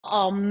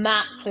our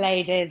mats,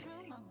 ladies.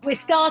 We're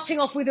starting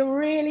off with a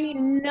really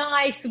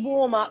nice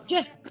warm-up.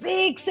 Just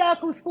big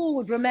circles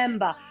forward,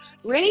 remember.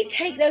 Really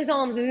take those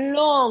arms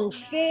long,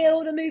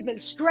 feel the movement,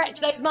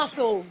 stretch those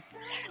muscles.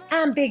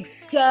 And big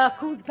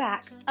circles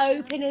back,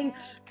 opening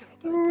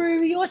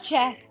through your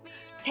chest,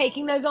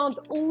 taking those arms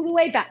all the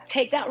way back.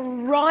 Take that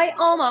right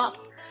arm up,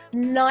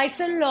 nice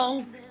and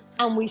long,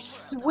 and we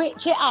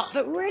switch it up,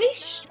 but really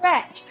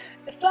stretch.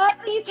 The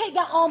further you take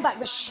that arm back,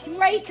 the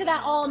straighter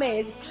that arm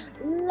is.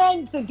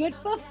 Length are good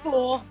for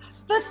 4,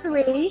 for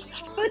 3,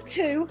 for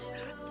 2,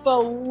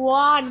 for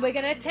 1. We're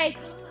going to take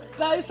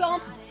both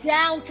arms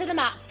down to the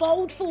mat,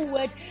 fold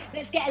forward.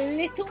 Let's get a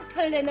little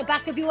pull in the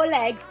back of your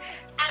legs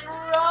and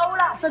roll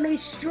up for me.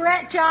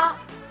 Stretch up,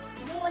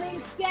 morning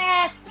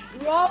stairs,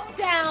 roll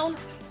down,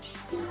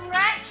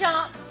 stretch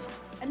up,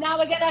 and now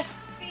we're going to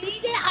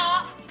speed it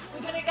up.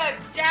 We're going to go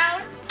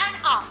down and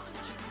up.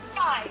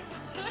 5,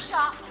 push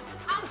up,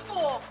 and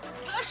 4,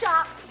 push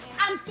up,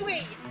 and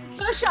 3,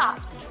 push up,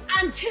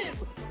 and 2,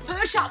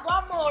 push up.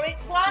 One more,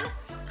 it's 1,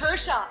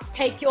 push up.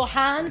 Take your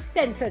hands,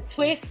 center,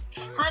 twist,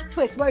 and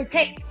twist.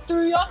 Rotate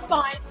through your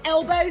spine,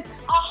 elbows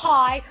are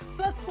high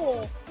for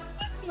 4,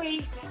 for 3,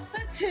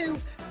 for 2,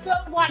 for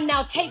 1.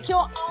 Now take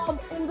your arm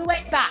all the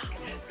way back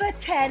for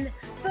 10,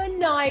 for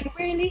 9.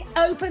 Really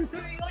open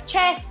through your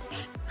chest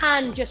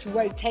and just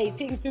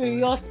rotating through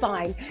your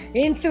spine.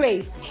 In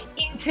 3,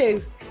 in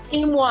 2,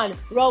 in 1.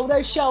 Roll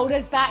those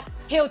shoulders back,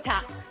 heel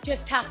tap.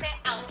 Just tap it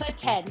out for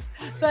 10,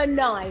 for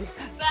 9,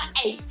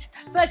 for 8,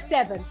 for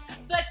 7,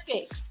 for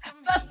 6,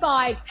 for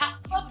 5.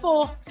 Tap for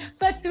 4,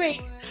 for 3,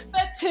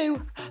 for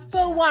 2,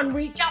 for 1.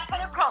 Reach up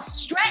and across.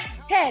 Stretch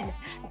 10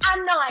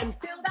 and 9.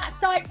 Feel that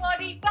side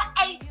body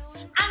for 8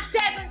 and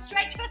 7.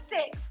 Stretch for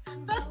 6,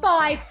 for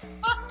 5,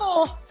 for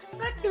 4,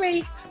 for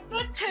 3,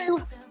 for 2,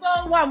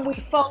 for 1. We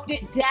fold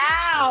it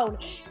down.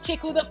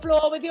 Tickle the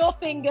floor with your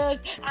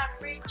fingers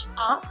and reach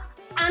up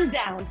and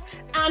down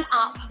and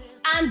up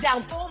and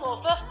down. 4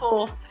 more for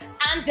 4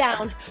 and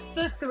down,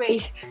 for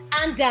 3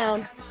 and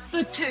down,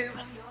 for 2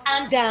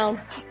 and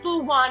down,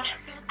 for 1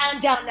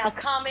 and down. Now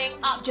coming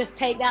up, just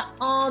take that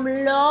arm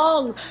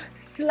long,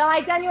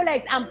 slide down your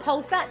legs and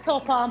pulse that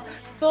top arm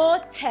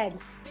for 10,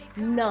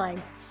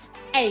 9,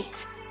 8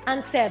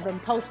 and 7.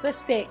 Pulse for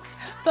 6,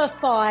 for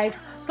 5,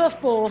 for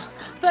 4,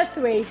 for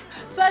 3,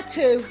 for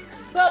 2,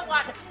 for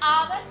 1.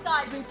 Other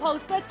side, we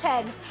pulse for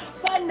 10,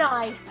 for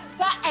 9,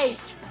 for 8,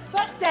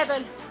 for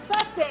 7, for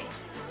 6,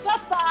 for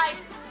 5,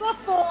 for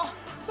 4,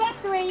 for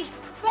 3,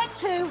 for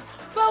 2,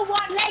 for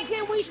 1. Legs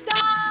in, we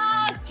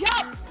start.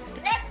 Jump.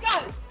 Let's go.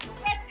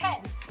 For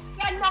 10,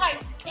 for 9.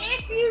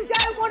 If you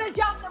don't want to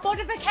jump, the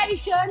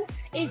modification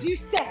is you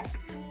step.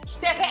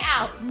 Step it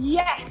out.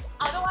 Yes.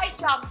 Otherwise,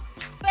 jump.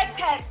 For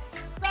 10,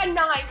 for 9,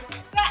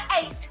 for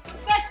 8,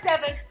 for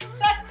 7,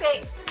 for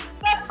 6,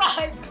 for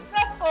 5,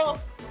 for 4,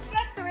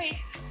 for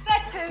 3,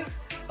 for 2,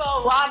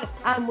 for 1.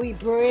 And we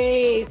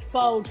breathe.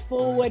 Fold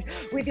forward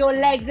with your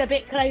legs a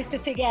bit closer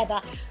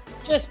together.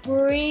 Just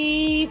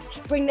breathe.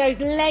 Bring those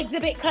legs a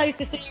bit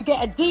closer so you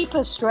get a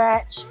deeper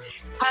stretch.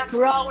 And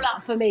roll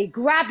up for me.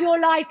 Grab your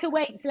lighter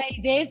weights,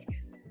 ladies.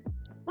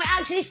 We're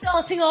actually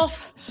starting off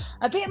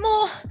a bit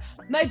more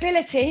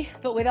mobility,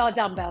 but with our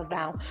dumbbells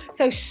now.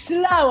 So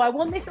slow. I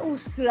want this all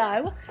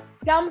slow.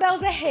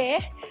 Dumbbells are here.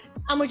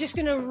 And we're just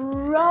going to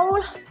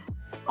roll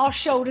our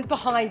shoulders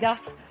behind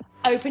us.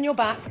 Open your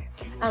back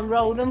and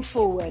roll them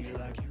forward.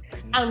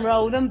 And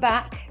roll them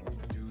back.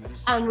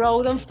 And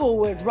roll them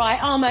forward.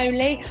 Right arm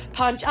only.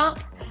 Punch up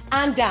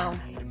and down.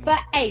 For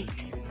 8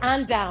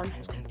 and down.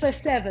 For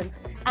 7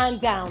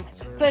 and down.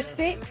 For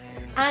 6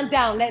 and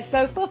down. Let's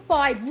go for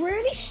 5.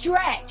 Really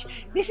stretch.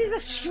 This is a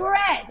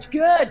stretch.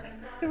 Good.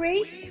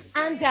 3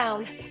 and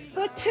down.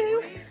 For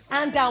 2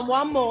 and down.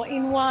 One more.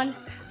 In 1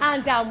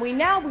 and down. We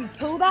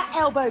pull that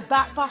elbow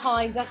back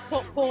behind us.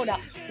 Top corner.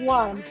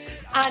 1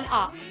 and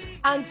up.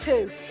 And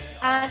 2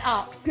 and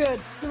up. Good.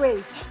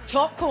 3.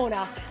 Top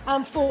corner.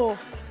 And 4.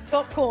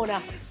 Top corner.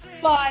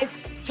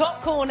 5.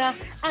 Top corner.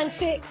 And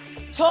 6.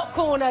 Top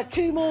corner.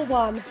 2 more.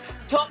 1.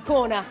 Top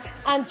corner.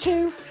 And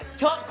 2.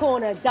 Top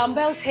corner.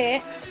 Dumbbells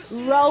here.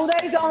 Roll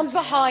those arms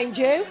behind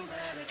you.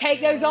 Take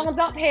those arms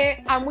up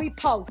here and we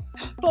pulse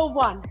for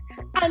 1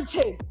 and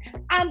 2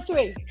 and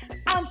 3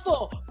 and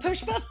 4.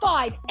 Push for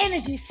 5.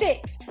 Energy.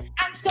 6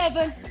 and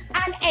 7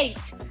 and 8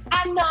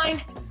 and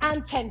 9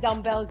 and 10.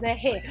 Dumbbells are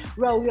here.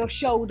 Roll your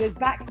shoulders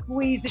back.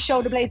 Squeeze the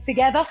shoulder blades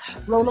together.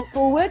 Roll them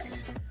forward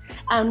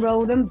and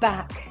roll them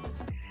back.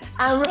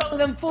 And roll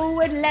them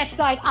forward. Left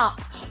side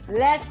up.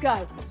 Let's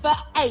go. For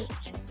 8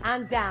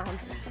 and down.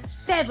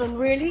 7,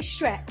 really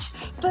stretch.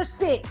 For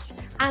 6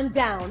 and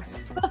down.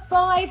 For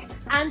 5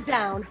 and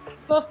down.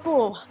 For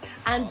 4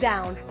 and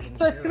down.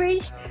 For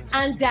 3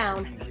 and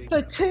down.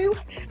 For 2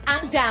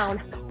 and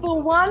down.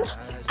 For 1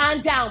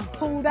 and down.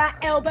 Pull that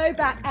elbow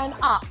back and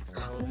up.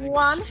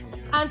 1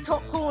 and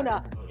top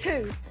corner.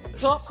 2,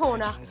 top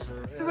corner.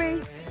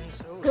 3,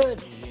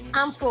 good.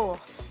 And 4,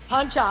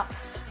 punch up.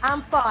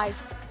 And 5,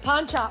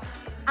 punch up.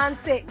 And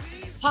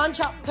 6, punch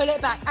up, pull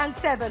it back. And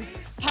 7,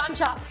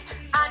 punch up.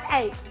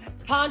 And 8,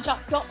 punch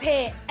up, stop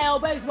here,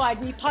 elbows wide,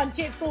 we punch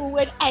it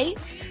forward, 8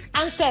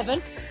 and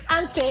 7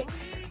 and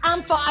 6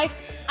 and 5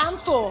 and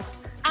 4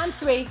 and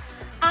 3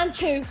 and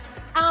 2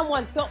 and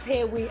 1, stop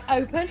here, we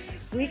open,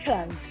 we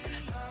close.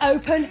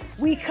 Open,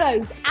 we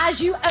close.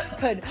 As you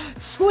open,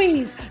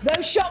 squeeze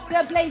those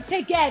shoulder blades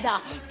together.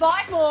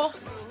 5 more,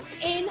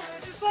 in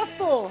for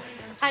 4,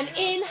 and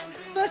in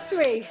for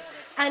 3,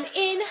 and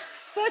in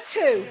for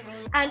 2,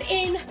 and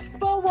in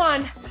for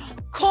 1.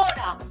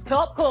 Corner,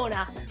 top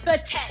corner, for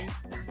 10,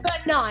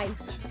 for 9,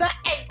 for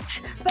 8,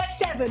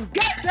 for 7,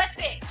 go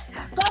for 6,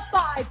 for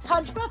 5,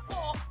 punch for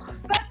 4,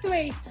 for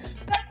 3,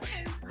 for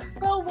 2,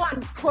 for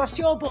 1. Cross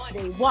your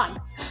body,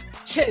 1,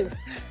 2,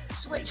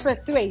 switch for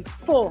 3,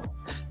 4,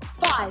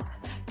 5,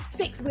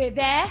 6, we're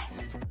there.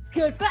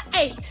 Good for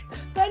 8,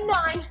 for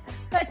 9,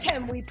 for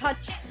 10. We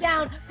punch it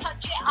down,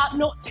 punch it up,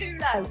 not too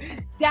low.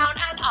 Down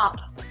and up.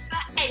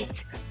 For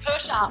 8,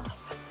 push up.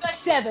 For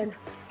 7,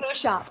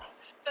 push up.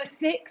 For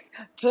 6,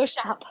 push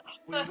up.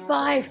 For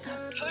 5,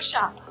 push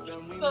up.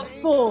 For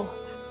 4,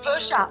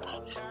 push up.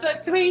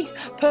 For 3,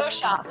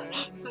 push up.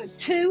 For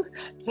 2,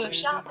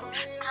 push up.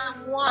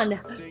 And 1,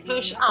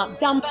 push up.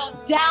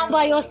 Dumbbell down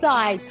by your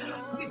side.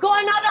 We've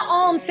got another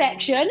arm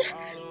section.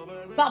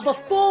 But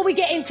before we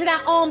get into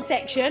that arm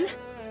section,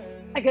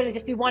 I'm going to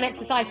just do one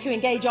exercise to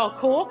engage our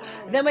core.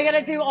 Then we're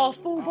going to do our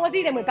full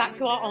body. Then we're back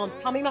to our arms.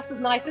 Tummy muscles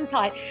nice and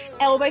tight.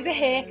 Elbows are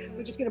here.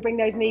 We're just going to bring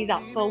those knees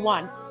up for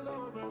 1,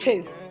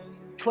 2,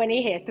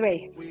 20 here,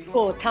 3,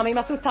 4. Tummy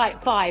muscles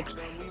tight, 5,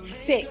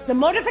 6. The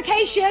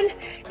modification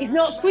is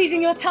not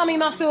squeezing your tummy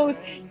muscles.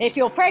 If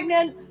you're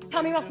pregnant,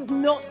 tummy muscles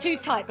not too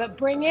tight, but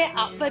bring it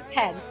up for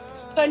 10,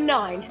 for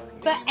 9,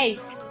 for 8,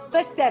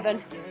 for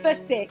 7, for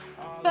 6,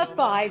 for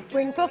 5,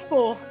 bring for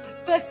 4,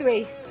 for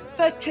 3,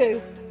 for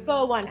 2,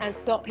 for 1, and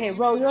stop here.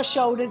 Roll your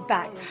shoulders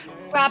back,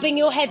 grabbing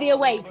your heavier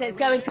weights. Let's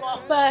go into our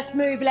first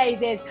move,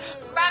 ladies.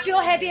 Grab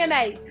your heavier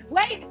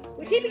weight.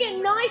 We're keeping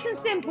it nice and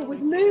simple with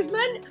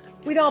movement,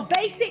 with our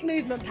basic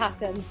movement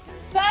patterns.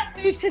 First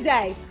move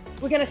today,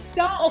 we're going to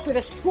start off with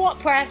a squat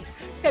press.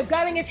 So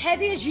going as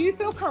heavy as you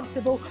feel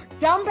comfortable.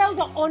 Dumbbells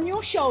are on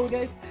your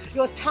shoulders.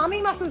 Your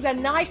tummy muscles are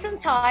nice and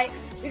tight.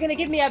 You're going to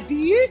give me a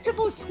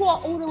beautiful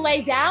squat all the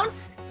way down.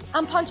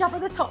 And punch up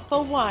at the top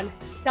for 1.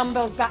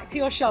 Dumbbells back to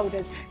your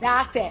shoulders.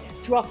 That's it.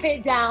 Drop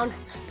it down.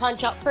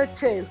 Punch up for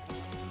 2.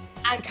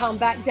 And come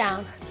back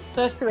down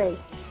for 3.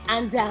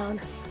 And down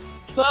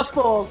for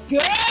 4.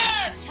 Good.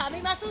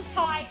 Tummy muscles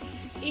tight.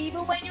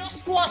 Even when you're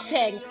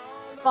squatting.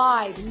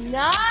 5.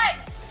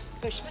 Nice.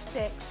 Push for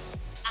 6.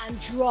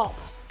 And drop.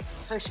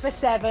 Push for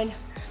 7.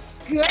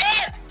 Good.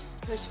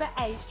 Push for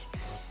 8.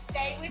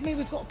 Stay with me.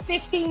 We've got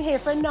 15 here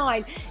for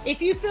 9. If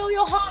you feel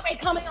your heart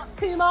rate coming up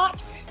too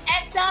much,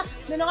 Esther,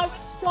 then I would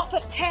stop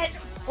at 10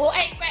 or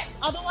 8 reps.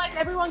 Otherwise,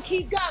 everyone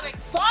keep going.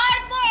 5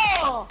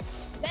 more.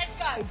 Let's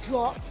go.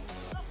 Drop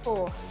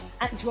for 4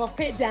 and drop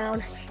it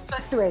down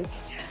for 3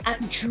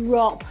 and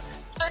drop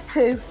for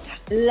 2.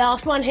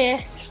 Last one here.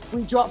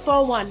 We drop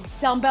for 1.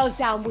 Dumbbells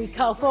down. We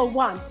curl for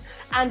 1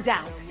 and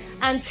down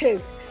and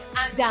 2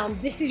 and down.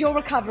 This is your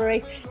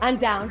recovery. And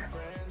down.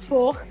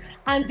 4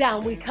 and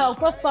down. We curl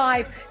for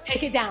 5.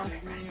 Take it down.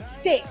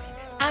 6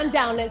 and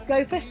down. Let's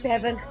go for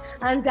 7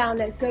 and down.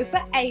 Let's go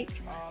for 8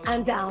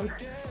 and down.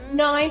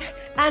 9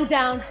 and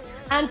down.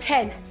 And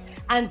 10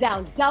 and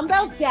down.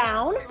 Dumbbells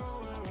down.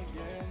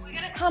 We're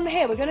going to come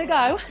here. We're going to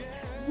go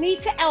knee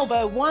to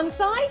elbow one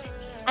side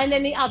and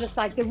then the other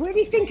side. So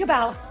really think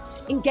about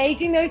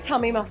engaging those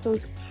tummy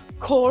muscles.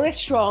 Core is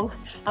strong.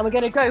 And we're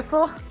going to go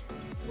for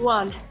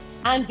 1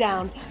 and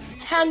down.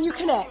 Can you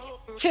connect?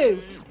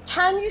 2.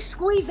 Can you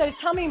squeeze those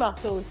tummy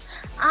muscles?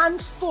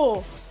 And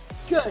 4.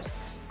 Good.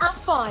 And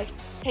 5.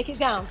 Take it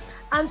down.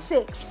 And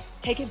 6.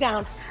 Take it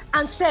down.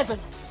 And 7.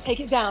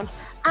 Take it down.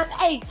 And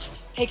 8.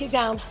 Take it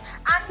down.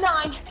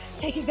 And 9.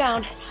 Take it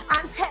down.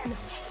 And 10.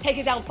 Take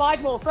it down.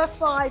 5 more. For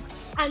 5.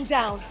 And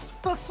down.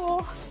 For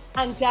 4.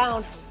 And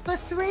down. For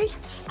 3.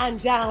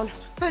 And down.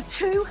 For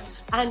 2.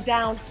 And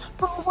down.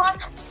 For 1.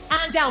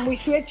 And down. We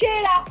switch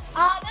it up.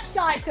 Other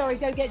side. Sorry,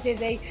 don't get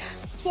dizzy.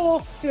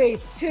 4, 3,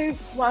 2,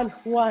 1,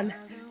 1.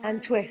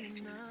 And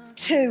twist.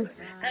 2.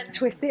 And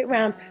twist it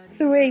round.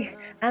 3.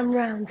 And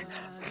round.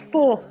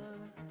 4.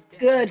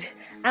 Good.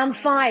 And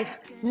 5.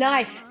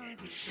 Nice.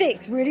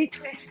 6. Really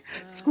twist.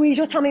 Squeeze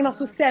your tummy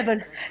muscle.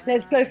 7.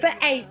 Let's go for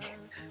 8.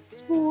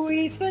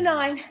 Squeeze for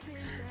 9.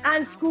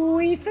 And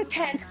squeeze for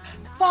 10.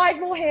 5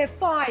 more here.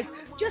 5.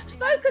 Just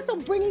focus on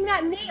bringing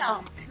that knee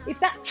up. If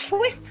that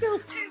twist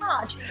feels too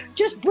much,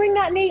 just bring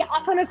that knee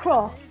up and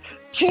across.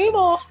 2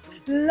 more.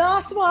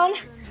 Last one.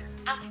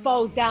 And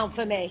fold down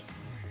for me.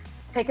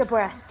 Take a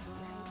breath.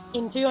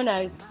 In through your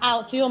nose,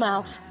 out through your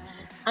mouth.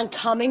 And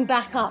coming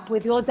back up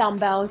with your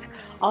dumbbells,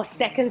 our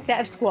second set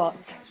of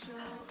squats.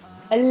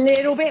 A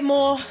little bit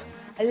more,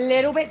 a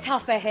little bit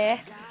tougher here.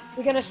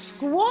 We're going to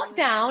squat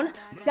down,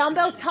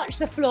 dumbbells touch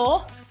the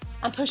floor,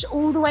 and push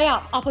all the way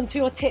up onto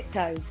your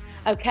tiptoes,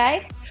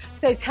 okay?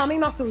 So tummy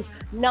muscles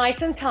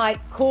nice and tight,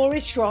 core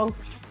is strong.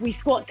 We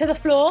squat to the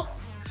floor,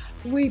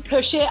 we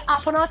push it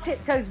up on our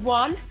tiptoes.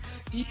 1,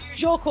 use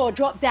your core,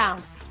 drop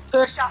down.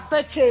 Push up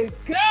for 2.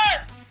 Good.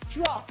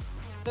 Drop.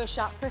 Push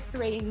up for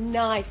 3.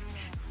 Nice.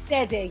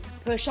 Steady.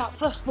 Push up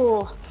for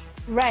 4.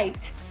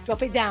 Great.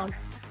 Drop it down.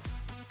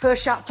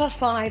 Push up for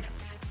 5.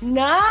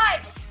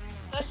 Nice.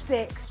 For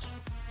 6.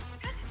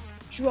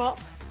 Drop.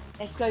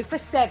 Let's go for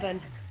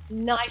 7.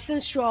 Nice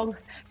and strong.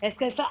 Let's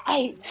go for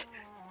 8.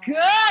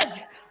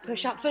 Good.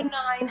 Push up for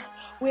 9.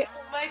 We're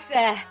almost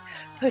there.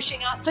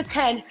 Pushing up for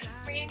 10.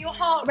 Bringing your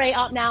heart rate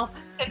up now.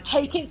 So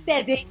take it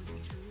steady.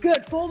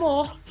 Good. 4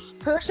 more.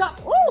 Push up.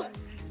 Ooh.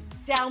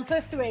 Down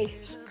for 3.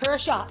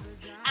 Push up.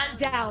 And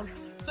down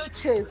for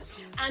 2.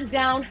 And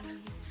down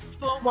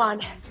for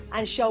 1.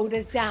 And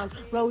shoulders down.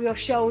 Roll your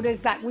shoulders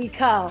back. We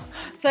curl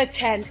for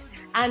 10.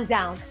 And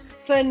down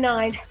for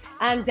 9.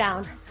 And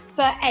down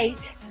for 8.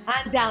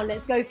 And down.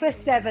 Let's go for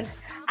 7.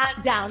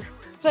 And down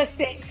for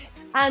 6.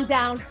 And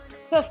down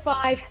for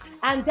 5.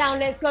 And down.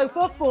 Let's go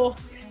for 4.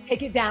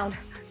 Take it down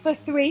for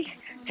 3.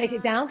 Take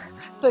it down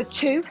for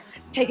 2.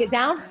 Take it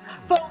down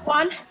for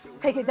 1.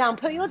 Take it down.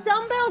 Put your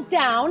dumbbells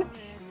down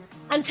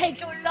and take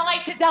your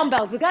lighter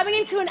dumbbells. We're going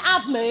into an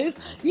ab move.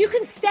 You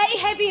can stay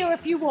heavier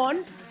if you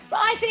want, but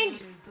I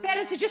think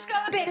better to just go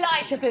a bit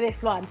lighter for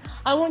this one.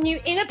 I want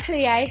you in a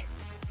plie.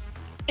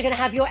 You're gonna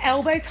have your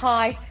elbows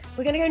high.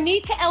 We're gonna go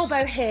knee to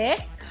elbow here.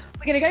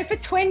 We're gonna go for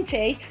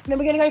 20, and then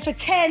we're gonna go for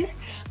 10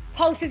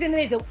 pulses in the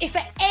middle. If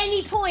at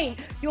any point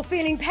you're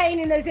feeling pain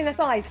in those inner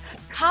thighs,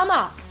 come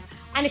up.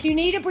 And if you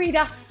need a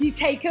breather, you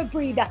take a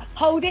breather.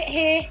 Hold it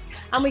here,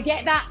 and we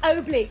get that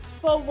oblique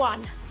for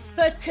 1,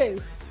 for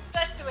 2,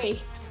 for 3,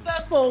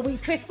 for 4. We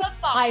twist for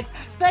 5,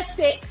 for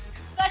 6,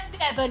 for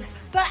 7,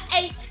 for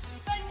 8,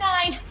 for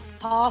 9.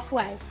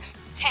 Halfway.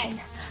 10,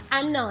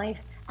 and 9,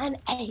 and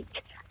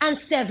 8, and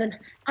 7,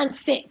 and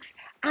 6,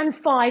 and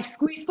 5.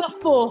 Squeeze for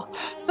 4,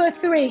 for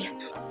 3,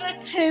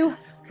 for 2,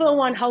 for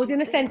 1. Hold in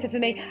the center for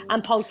me,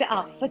 and pulse it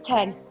up for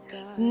 10,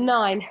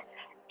 9,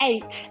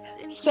 8,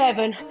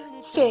 7,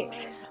 6,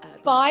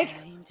 5,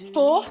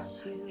 4,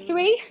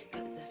 3,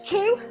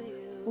 2,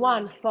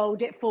 1.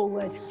 Fold it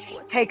forward.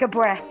 Take a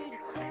breath.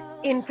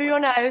 In through your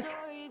nose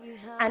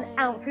and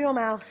out through your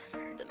mouth.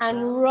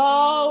 And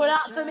roll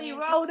up for me.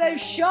 Roll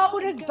those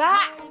shoulders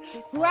back.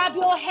 Grab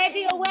your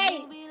heavier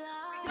weights.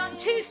 We've done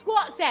 2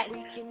 squat sets.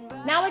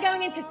 Now we're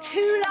going into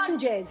 2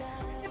 lunges.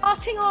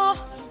 Starting off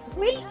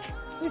weak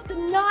with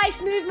some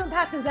nice movement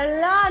patterns. A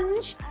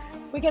lunge.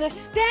 We're going to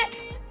step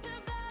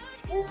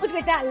forward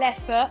with that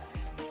left foot.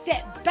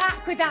 Step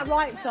back with that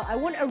right foot. I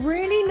want a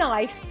really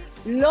nice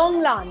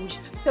long lunge.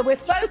 So we're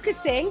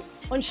focusing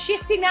on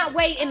shifting that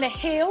weight in the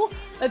heel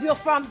of your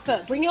front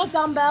foot. Bring your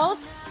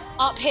dumbbells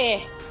up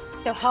here.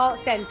 So heart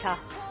center.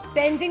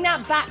 Bending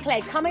that back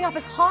leg, coming up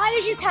as high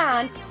as you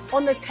can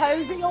on the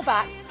toes of your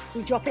back.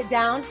 We drop it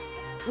down,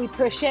 we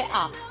push it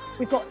up.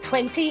 We've got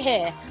 20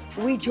 here.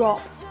 We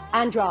drop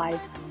and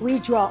drive. We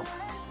drop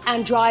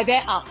and drive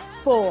it up.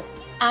 4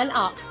 and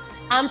up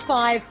and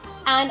 5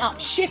 and up.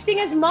 Shifting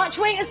as much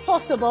weight as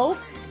possible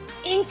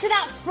into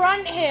that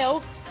front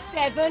heel.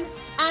 7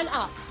 and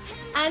up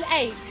and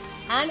 8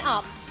 and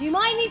up. You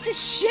might need to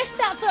shift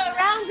that foot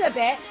around a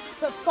bit,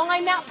 but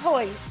find that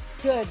point.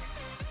 Good.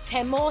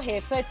 10 more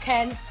here for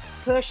 10,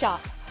 push up.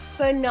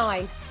 For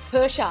 9,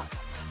 push up.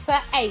 For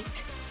 8,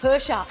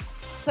 push up.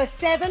 For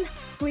 7,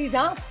 squeeze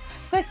up.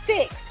 For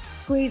 6,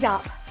 squeeze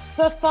up.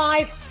 For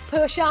 5,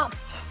 push up.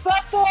 For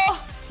 4,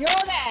 you're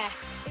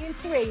there. In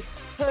 3,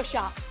 push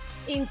up.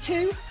 In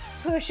 2,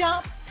 push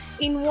up.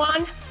 In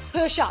 1,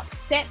 push up.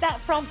 Step that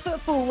front foot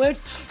forward.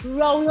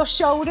 Roll your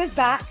shoulders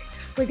back.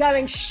 We're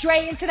going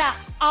straight into that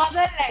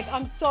other leg.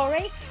 I'm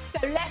sorry.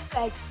 So left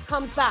leg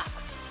comes back.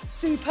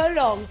 Super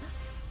long.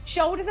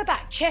 Shoulders are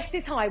back, chest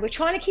is high. We're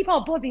trying to keep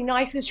our body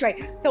nice and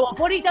straight so our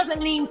body doesn't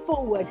lean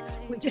forward.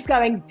 We're just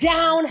going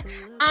down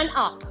and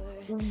up.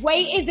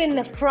 Weight is in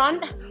the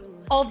front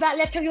of that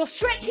left toe. You're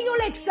stretching your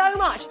legs so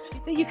much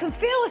that you can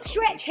feel a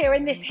stretch here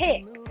in this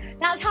hip.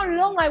 That's how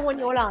long I want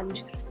your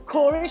lunge.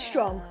 Core is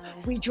strong.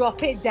 We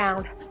drop it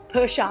down,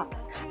 push up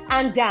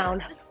and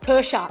down,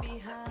 push up.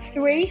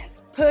 3,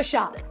 push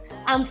up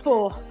and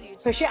 4,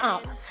 push it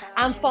up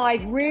and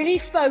 5. Really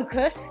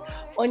focus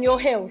on your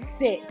heels.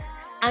 6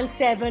 and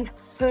 7,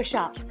 push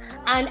up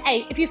and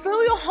 8. If you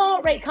feel your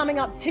heart rate coming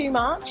up too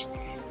much,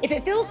 if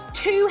it feels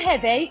too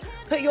heavy,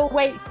 put your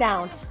weights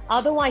down.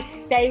 Otherwise,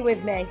 stay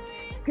with me.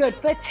 Good.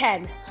 For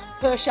 10,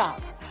 push up.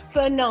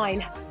 For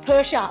 9,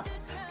 push up.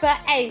 For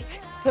 8,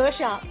 push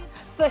up.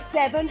 For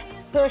 7,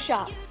 push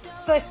up.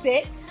 For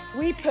 6,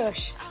 we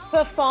push.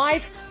 For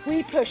 5,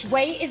 we push.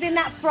 Weight is in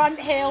that front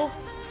heel.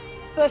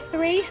 For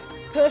 3,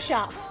 push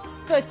up.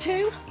 For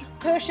 2,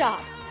 push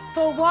up.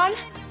 For 1,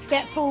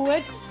 step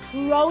forward.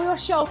 Roll your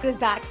shoulders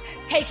back,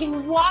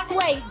 taking 1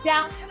 weight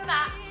down to the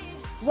mat.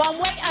 1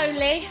 weight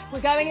only.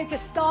 We're going into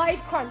side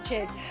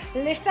crunches.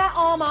 Lift that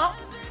arm up.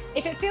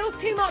 If it feels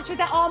too much with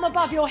that arm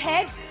above your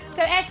head,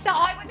 so Esther,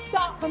 I would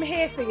start from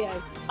here for you.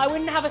 I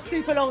wouldn't have a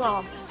super long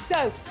arm.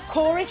 So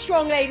core is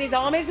strong, ladies.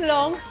 Arm is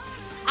long.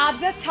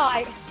 Abs are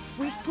tight.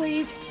 We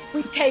squeeze.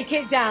 We take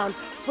it down.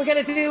 We're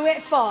going to do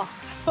it fast.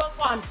 For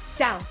 1,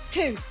 down.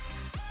 2,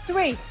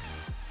 3,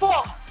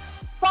 4,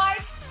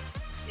 5,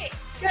 6,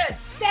 Good.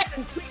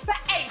 7, squeeze for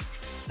 8,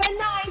 for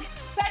 9,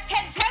 for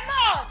 10. 10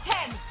 more.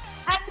 10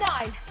 and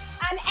 9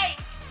 and 8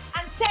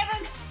 and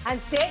 7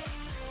 and 6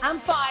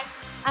 and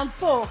 5 and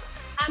 4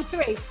 and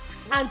 3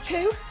 and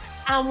 2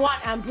 and 1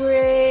 and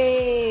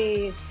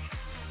breathe.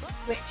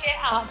 Switch it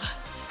up.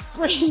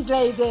 Breathe,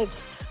 ladies.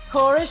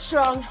 Core is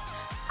strong.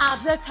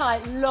 Abs are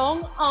tight.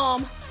 Long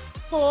arm.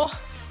 4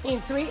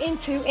 in 3 in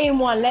 2 in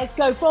 1. Let's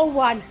go for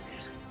 1,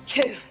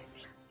 2,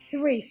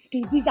 3.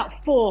 Speed these up.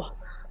 4,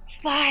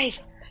 5,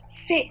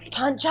 6.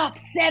 Punch up.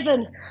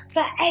 7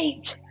 for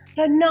 8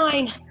 for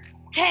 9,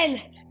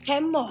 10.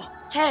 10 more.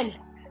 10,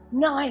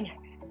 9,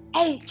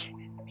 8,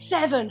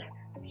 7,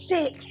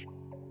 6,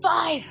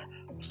 5,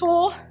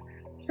 4,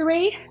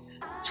 3,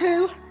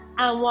 2,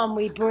 and 1.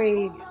 We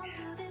breathe.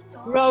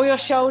 Roll your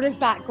shoulders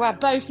back.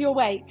 Grab both your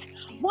weights.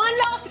 One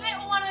last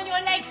little one on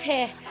your legs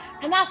here.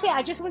 And that's it.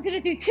 I just wanted to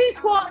do 2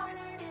 squats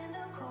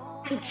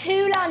and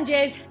 2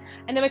 lunges.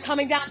 And then we're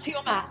coming down to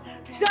your mat.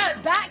 So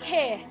back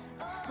here.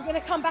 We're going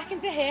to come back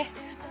into here.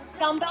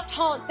 Dumbbells,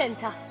 heart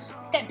center.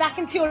 Step back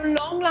into your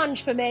long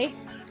lunge for me.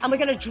 And we're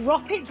going to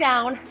drop it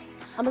down.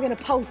 And we're going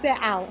to pulse it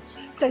out.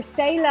 So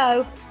stay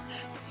low.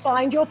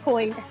 Find your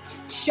point.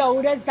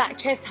 Shoulders back,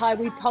 chest high.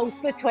 We pulse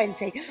for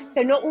 20.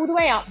 So not all the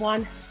way up.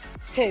 1,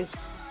 2,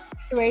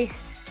 3,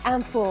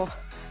 and 4,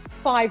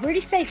 5.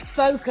 Really stay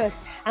focused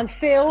and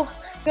feel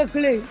the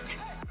glute.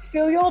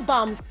 Feel your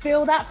bum.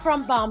 Feel that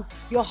front bum.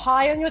 You're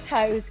high on your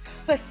toes.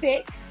 For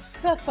 6,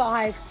 for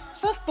 5,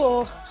 for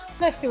 4,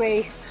 for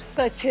 3,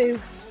 for 2,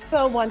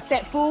 for 1.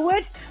 Step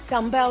forward.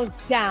 Dumbbells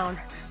down.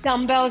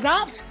 Dumbbells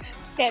up.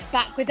 Step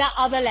back with that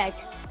other leg.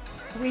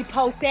 We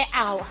pulse it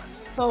out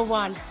for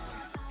 1,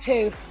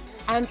 2,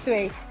 and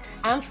 3,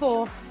 and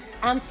 4,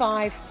 and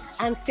 5,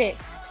 and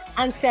 6,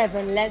 and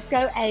 7. Let's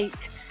go 8,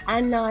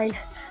 and 9,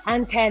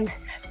 and 10.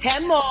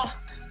 10 more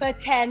for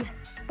 10,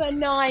 for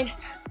 9.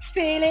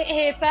 Feel it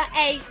here for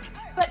 8,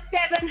 for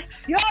 7.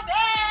 You're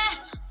there.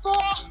 4,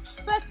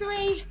 for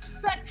 3,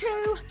 for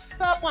 2,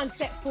 for 1.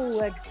 Step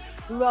forward.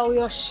 Roll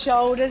your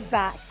shoulders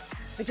back.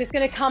 We're just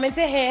going to come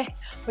into here.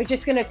 We're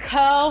just going to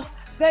curl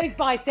those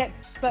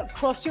biceps, but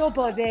cross your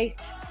body.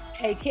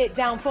 Take it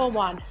down for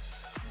 1,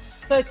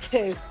 for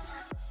 2.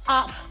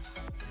 Up,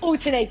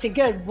 alternating.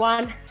 Good.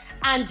 1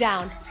 and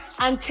down,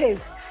 and 2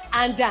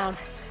 and down,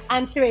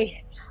 and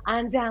 3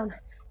 and down,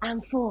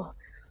 and 4.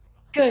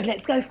 Good.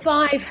 Let's go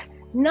 5.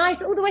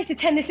 Nice. All the way to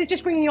 10. This is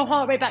just bringing your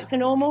heart rate back to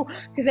normal,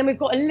 because then we've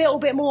got a little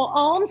bit more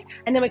arms,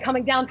 and then we're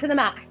coming down to the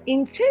mat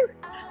in 2.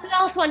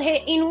 Last one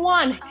here in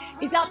 1.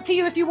 It's up to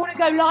you if you want to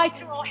go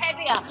lighter or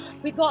heavier.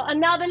 We've got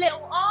another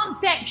little arm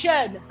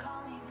section.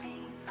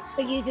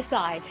 So you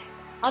decide.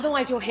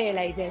 Otherwise you're here,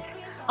 ladies.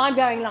 I'm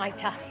going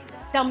lighter.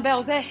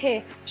 Dumbbells are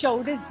here,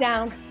 shoulders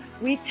down.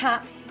 We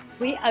tap,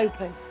 we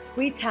open,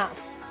 we tap,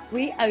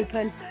 we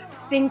open.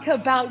 Think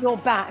about your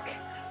back.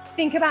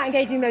 Think about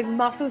engaging those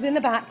muscles in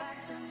the back.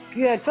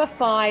 Good. For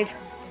 5,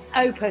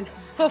 open.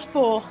 For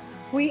 4,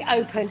 we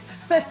open.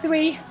 For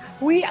 3,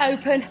 we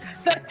open.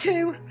 For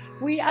 2,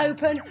 we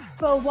open.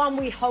 For 1,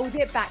 we hold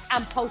it back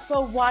and pulse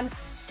for 1,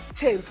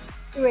 2,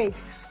 3,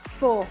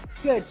 4.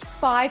 Good.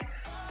 5,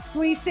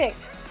 6,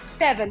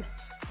 7,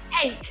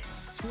 8,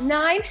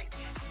 9,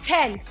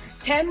 10.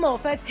 10 more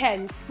for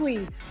 10.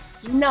 Squeeze.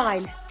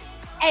 9,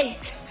 8,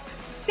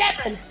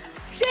 7,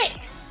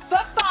 6. For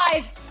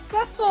 5,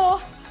 for 4,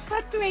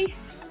 for 3,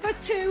 for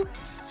 2,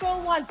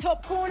 for 1.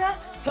 Top corner,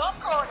 top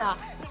corner.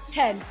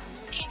 10,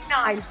 in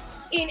 9,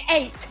 in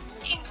 8,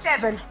 in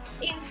 7,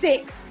 in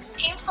 6,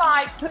 in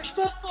 5. Push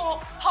for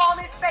 4. Palm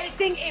is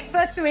facing in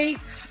for 3,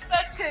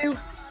 for 2,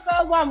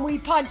 for 1. We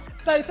punch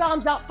both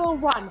arms up for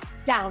 1.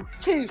 Down,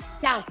 2,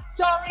 down.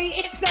 Sorry,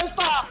 it's so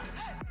fast.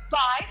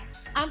 5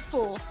 and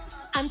 4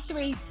 and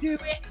 3. Do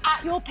it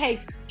at your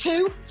pace.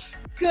 2,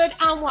 good,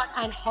 and 1.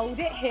 And hold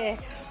it here.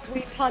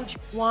 We punch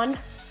 1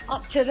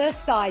 up to the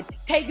side.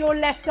 Take your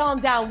left arm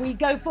down. We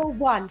go for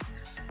 1,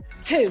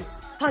 2.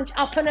 Punch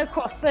up and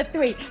across for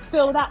 3.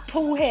 Feel that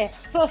pull here.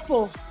 For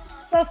 4,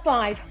 for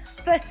 5,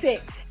 for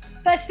 6,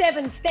 for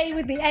 7. Stay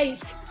with me. 8,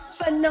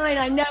 for 9.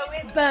 I know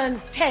it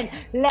burns. 10.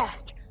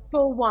 Left.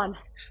 For 1,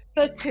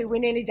 for 2.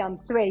 We're nearly done.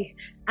 3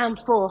 and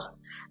 4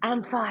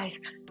 and 5,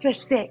 for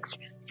 6,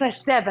 for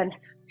 7,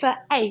 for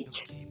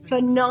 8,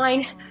 for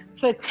 9,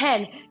 for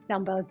 10.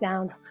 Dumbbells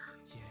down.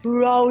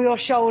 Roll your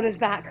shoulders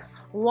back.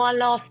 One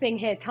last thing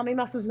here. Tummy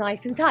muscles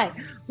nice and tight.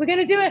 We're going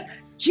to do a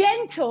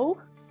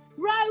gentle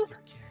row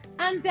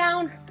and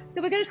down.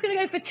 So we're just going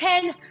to go for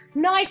 10,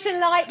 nice and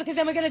light, because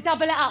then we're going to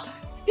double it up.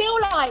 Still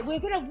light. We're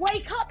going to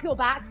wake up your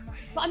back,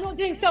 but I'm not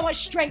doing so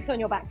much strength on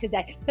your back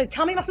today. So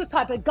tummy muscles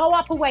tight, but go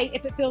up a weight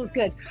if it feels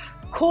good.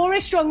 Core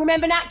is strong.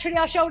 Remember, naturally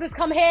our shoulders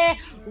come here.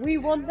 We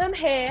want them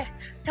here.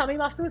 Tummy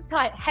muscles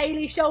tight.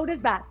 Haley, shoulders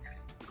back.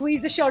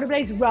 Squeeze the shoulder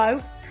blades.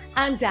 Row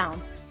and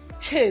down.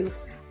 2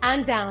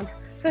 and down.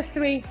 For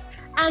 3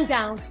 and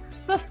down.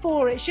 For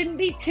 4. It shouldn't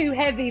be too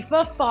heavy.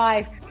 For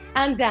 5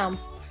 and down.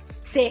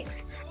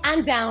 6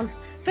 and down.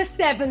 For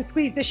 7.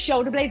 Squeeze the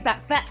shoulder blades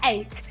back. For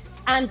 8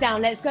 and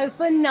down. Let's go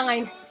for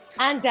 9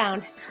 and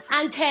down.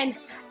 And 10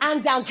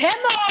 and down. 10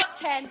 more.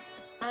 10,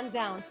 and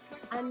down,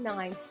 and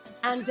 9,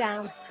 and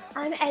down,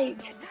 and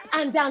 8,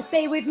 and down.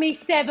 Stay with me,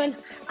 7,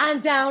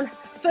 and down.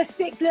 For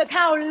 6, look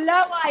how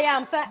low I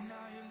am. For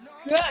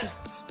good.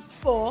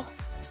 4,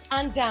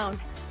 and down,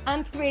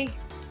 and 3,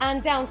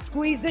 and down.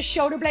 Squeeze the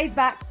shoulder blades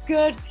back.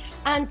 Good.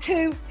 And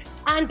 2,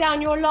 and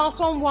down. Your last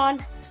one,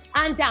 1,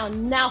 and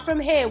down. Now from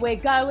here, we're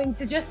going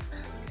to just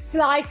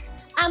slice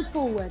and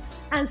forward,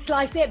 and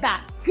slice it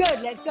back.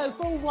 Good. Let's go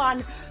for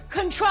 1,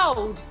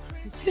 controlled.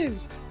 2,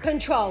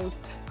 controlled.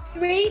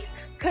 3,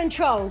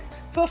 controlled.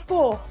 For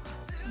 4,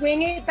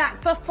 swing it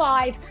back. For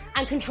 5,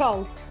 and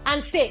controlled.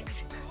 And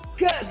 6,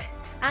 good.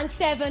 And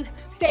 7,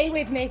 stay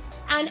with me.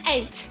 And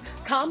 8,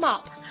 come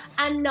up.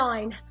 And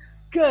 9,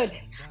 good.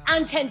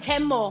 And 10,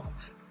 10 more.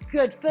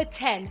 Good for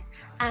 10,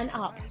 and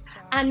up.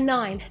 And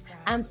 9,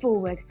 and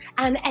forward.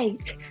 And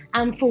 8,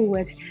 and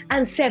forward.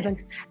 And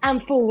 7,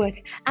 and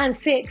forward. And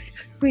 6,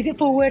 squeeze it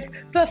forward.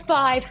 For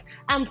 5,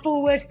 and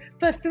forward.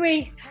 For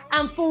 3,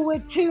 and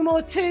forward. 2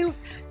 more, 2,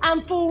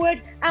 and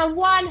forward. And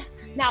 1.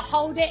 Now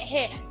hold it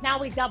here. Now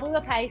we double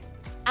the pace.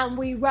 And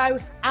we row,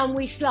 and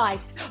we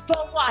slice.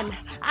 For 1,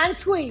 and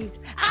squeeze.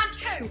 And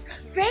 2,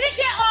 finish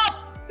it off.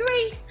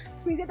 3,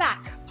 squeeze it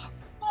back.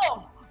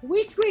 4,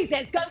 we squeeze.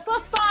 Let's go for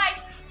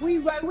 5. We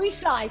row, we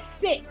slice.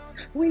 6,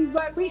 we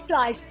row, we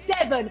slice.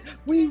 7,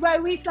 we row,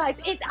 we slice.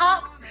 It's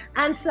up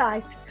and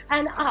slice,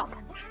 and up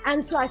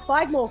and slice.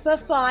 5 more. For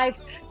 5,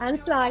 and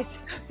slice.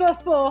 For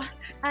 4,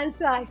 and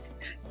slice.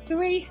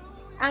 3,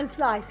 and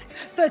slice.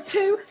 For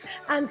 2,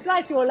 and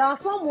slice. Your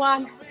last one.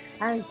 1,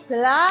 and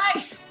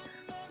slice.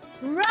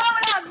 Roll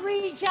up,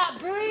 reach up,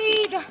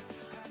 breathe.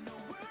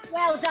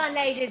 Well done,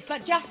 ladies.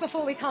 But just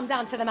before we come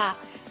down to the mat,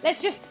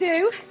 let's just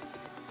do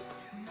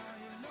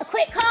a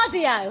quick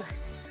cardio.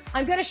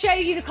 I'm going to show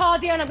you the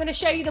cardio, and I'm going to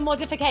show you the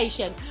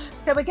modification.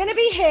 So we're going to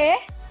be here.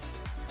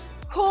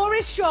 Core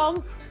is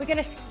strong. We're going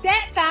to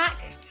step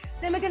back.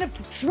 Then we're going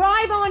to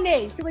drive our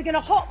knee. So we're going to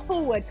hop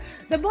forward.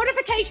 The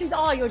modifications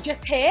are you're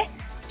just here.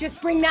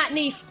 Just bring that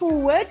knee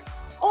forward.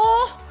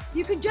 Or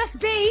you can just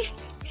be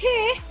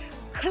here,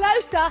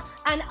 closer,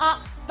 and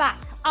up, back,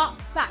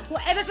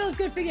 whatever feels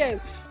good for you.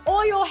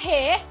 Or you're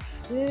here,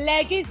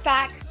 leg is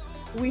back,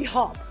 we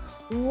hop.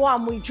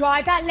 1, we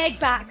drive that leg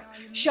back,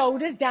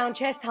 shoulders down,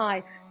 chest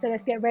high. So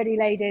let's get ready,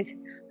 ladies.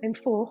 In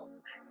 4,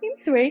 in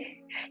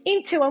 3,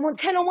 in 2. I want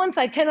 10 on one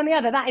side, 10 on the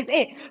other. That is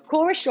it.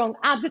 Core is strong,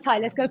 abs are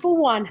tight. Let's go for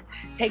 1.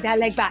 Take that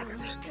leg back.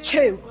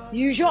 2,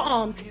 use your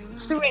arms.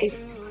 3,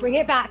 bring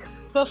it back.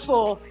 For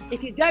 4.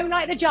 If you don't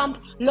like the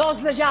jump,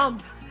 lose the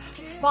jump.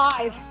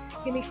 5,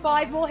 give me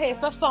 5 more here.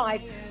 For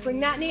 5, bring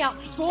that knee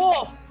up.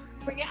 4,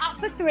 bring it up.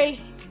 For 3,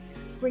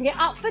 bring it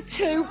up. For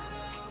 2.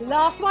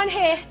 Last one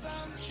here.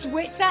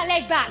 Switch that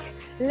leg back.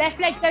 Left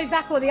leg goes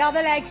back, or the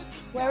other leg,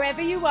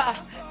 wherever you were.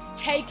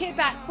 Take it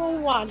back for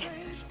 1.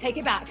 Take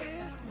it back.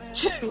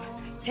 2,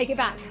 take it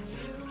back.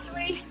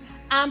 3,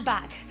 and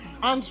back.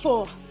 And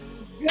 4.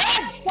 Good.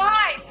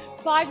 5.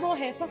 5 more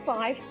here for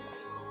 5.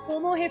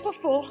 4 more here for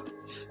 4.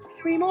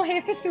 3 more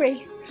here for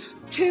 3.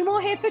 2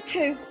 more here for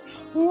 2.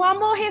 1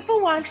 more here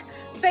for 1.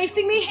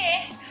 Facing me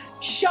here.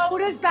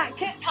 Shoulders back,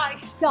 chest high.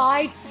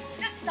 Side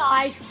to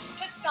side,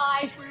 to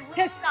side,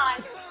 to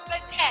side. For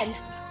 10,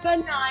 for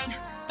 9,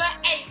 for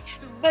 8,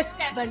 for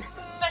 7,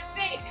 for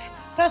 6,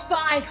 for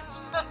 5,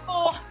 for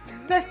 4,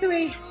 for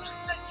 3,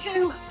 for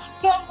 2,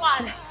 for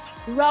 1.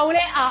 Roll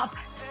it up.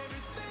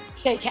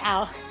 Shake it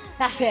out.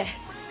 That's it.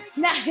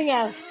 Nothing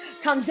else.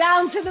 Come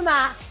down to the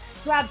mat.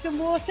 Grab some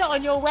water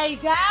on your way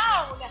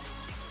down.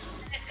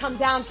 Let's come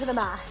down to the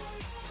mat.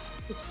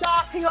 We're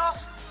starting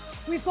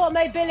off. We've got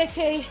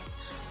mobility.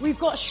 We've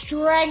got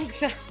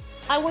strength.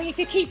 I want you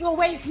to keep your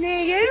weights near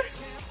you.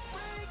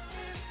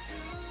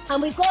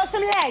 And we've got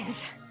some legs.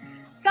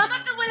 Some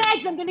of the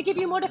legs, I'm going to give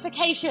you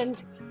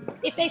modifications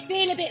if they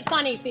feel a bit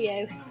funny for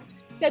you.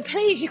 So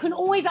please, you can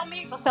always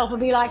unmute yourself and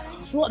be like,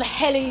 what the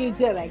hell are you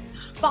doing?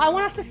 But I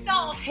want us to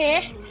start off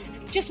here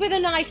just with a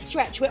nice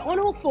stretch. We're on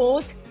all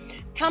fours,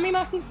 tummy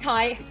muscles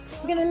tight.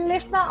 We're going to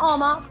lift that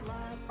arm up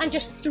and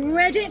just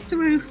thread it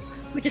through.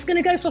 We're just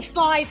going to go for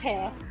 5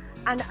 here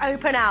and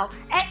open out.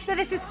 Esther,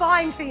 this is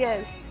fine for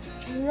you.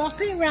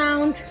 Drop it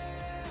round.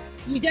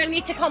 You don't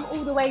need to come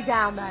all the way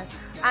down though.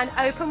 And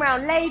open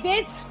round.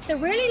 Ladies, so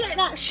really let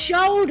that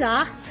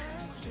shoulder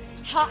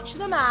touch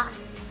the mat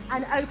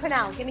and open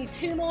out. Give me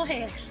 2 more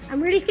here.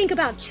 And really think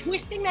about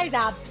twisting those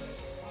abs.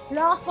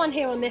 Last one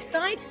here on this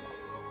side.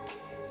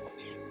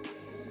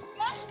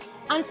 Good.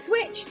 And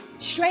switch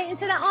straight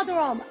into that other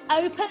arm.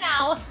 Open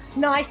out,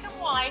 nice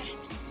and wide.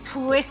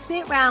 Twist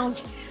it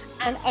round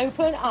and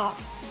open up.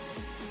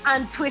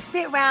 And twist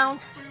it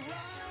round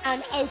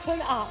and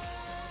open up.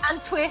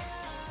 And twist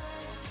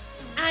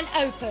and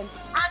open.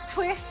 And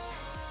twist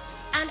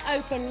and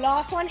open.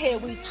 Last one here.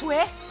 We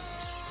twist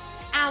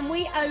and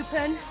we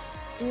open.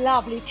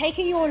 Lovely.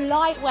 Taking your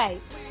light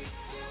weight.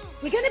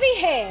 We're going to be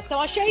here. So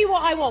I'll show you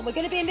what I want. We're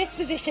going to be in this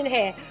position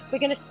here. We're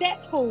going to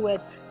step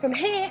forward. From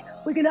here,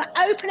 we're going to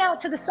open out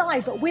to the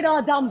side, but with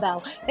our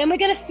dumbbell. Then we're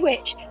going to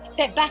switch.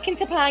 Step back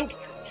into plank.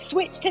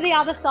 Switch to the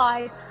other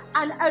side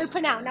and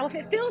open out. Now, if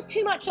it feels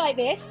too much like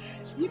this,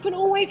 You can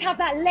always have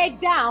that leg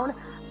down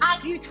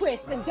as you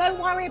twist, and don't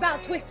worry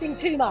about twisting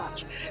too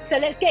much. So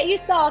let's get you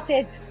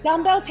started.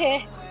 Dumbbells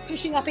here,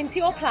 pushing up into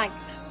your plank.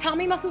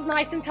 Tummy muscles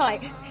nice and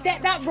tight.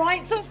 Step that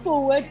right foot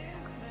forward.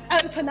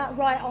 Open that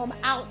right arm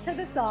out to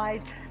the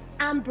side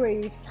and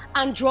breathe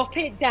and drop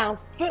it down.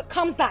 Foot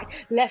comes back,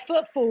 left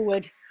foot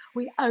forward.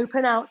 We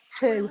open out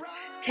 2.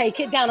 Take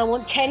it down. I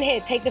want 10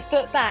 here. Take the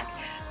foot back.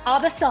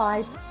 Other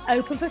side,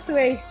 open for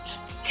 3.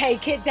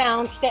 Take it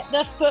down. Step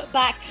the foot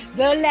back,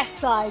 the left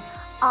side,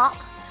 up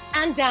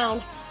and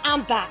down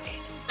and back.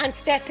 And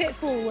step it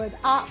forward,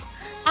 up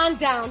and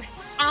down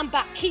and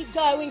back. Keep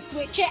going,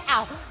 switch it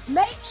out.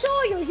 Make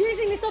sure you're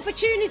using this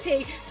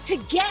opportunity to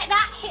get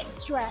that hip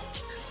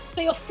stretch.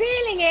 So you're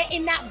feeling it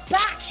in that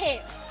back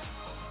hip.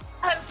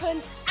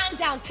 Open and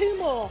down. 2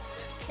 more.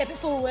 Step it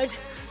forward.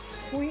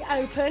 We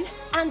open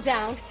and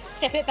down.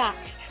 Step it back.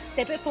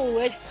 Step it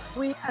forward.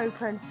 We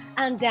open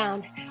and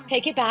down.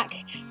 Take it back.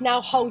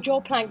 Now hold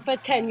your plank for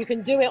 10. You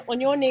can do it on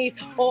your knees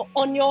or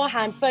on your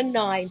hands for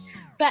 9,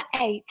 for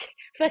 8,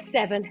 for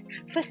 7,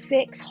 for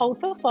 6. Hold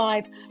for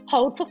 5.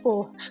 Hold for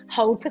 4.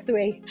 Hold for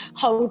 3.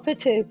 Hold for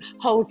 2.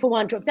 Hold for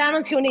 1. Drop down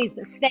onto your knees,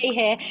 but stay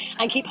here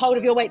and keep hold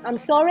of your weights. I'm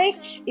sorry,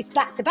 it's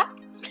back to back.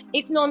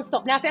 It's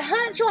non-stop. Now, if it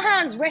hurts your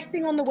hands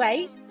resting on the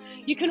weights,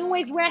 you can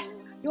always rest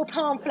your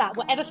palm flat,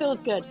 whatever feels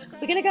good.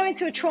 We're going to go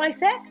into a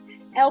tricep,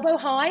 elbow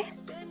high,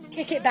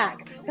 kick it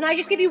back. Can I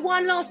just give you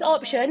one last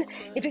option?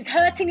 If it's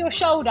hurting your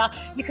shoulder,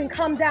 you can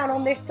come down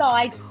on this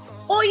side,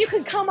 or you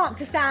can come up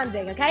to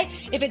standing, okay?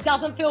 If it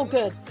doesn't feel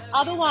good.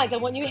 Otherwise, I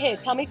want you here,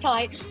 tummy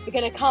tight. You're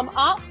going to come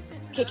up,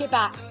 kick it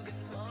back.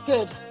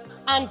 Good.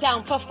 And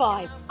down for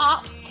 5.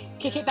 Up,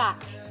 kick it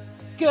back.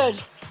 Good.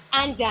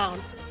 And down.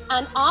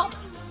 And up,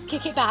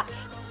 kick it back.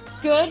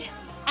 Good.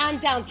 And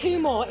down. 2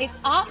 more. It's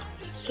up,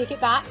 kick it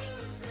back.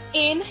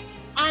 In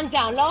and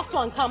down. Last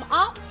one. Come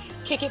up,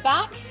 kick it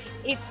back.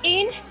 It's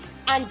in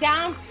and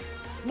down.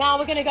 Now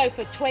we're going to go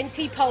for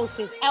 20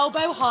 pulses.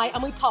 Elbow high,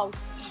 and we pulse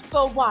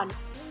for 1,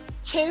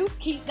 2.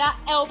 Keep that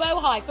elbow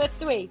high for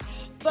 3,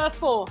 for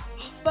 4,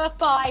 for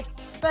 5,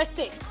 for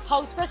 6.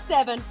 Pulse for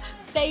 7.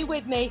 Stay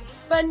with me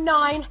for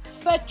 9,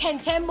 for 10.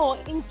 10 more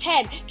in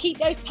 10. Keep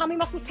those tummy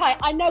muscles tight.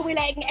 I know we're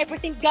letting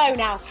everything go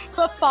now.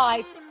 For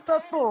 5, for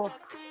 4,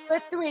 for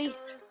 3,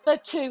 for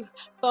 2,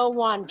 for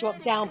 1.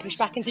 Drop down, push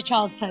back into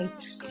child's pose.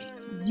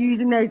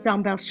 Using those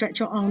dumbbells, stretch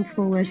your arms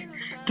forward.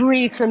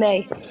 Breathe for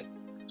me.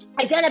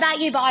 I don't know about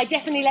you, but I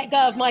definitely let go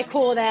of my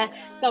core there.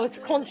 So I was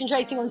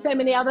concentrating on so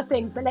many other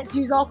things, but let's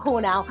use our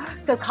core now.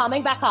 So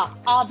coming back up,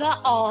 other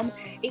arm,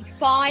 it's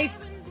 5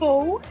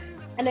 full,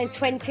 and then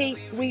 20,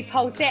 we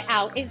pulse it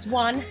out. It's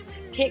 1,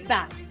 kick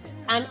back,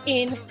 and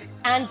in,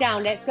 and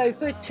down. Let's go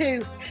for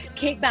 2,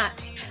 kick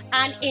back,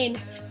 and in,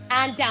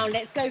 and down.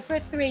 Let's go for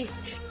 3,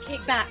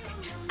 kick back,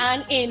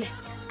 and in,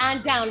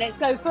 and down. Let's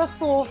go for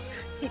 4,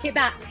 kick it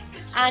back,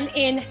 and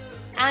in,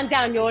 and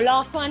down. Your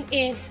last one,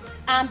 in,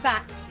 and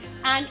back,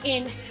 and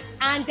in,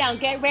 and down.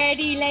 Get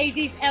ready,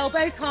 ladies,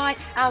 elbows high,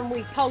 and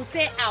we pulse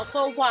it out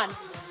for 1,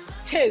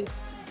 2,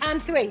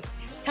 and 3.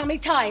 Tummy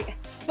tight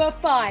for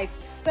 5,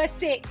 for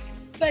 6,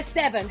 for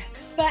 7,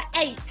 for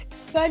 8,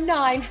 for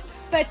 9,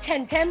 for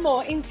 10. 10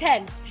 more in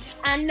 10,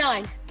 and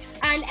 9,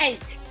 and 8,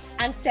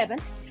 and 7,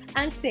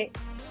 and 6,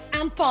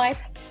 and 5,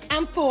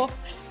 and 4,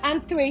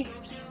 and 3,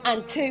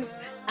 and 2,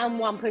 and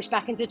 1. Push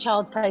back into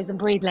child's pose and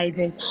breathe,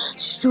 ladies.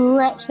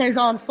 Stretch those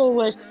arms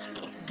forward.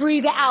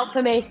 Breathe it out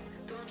for me.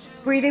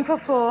 Breathing for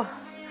 4,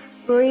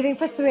 breathing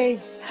for 3,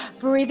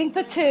 breathing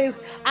for 2,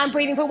 and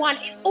breathing for 1.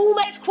 It's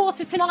almost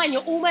 8:45.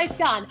 You're almost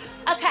done.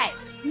 Okay,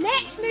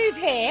 next move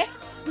here.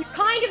 We've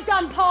kind of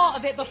done part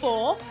of it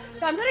before,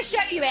 so I'm going to show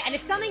you it. And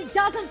if something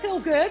doesn't feel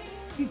good,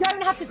 you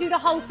don't have to do the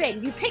whole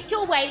thing. You pick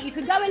your weight. You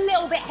can go a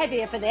little bit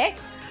heavier for this.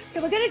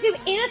 So we're going to do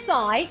inner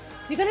thigh.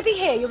 You're going to be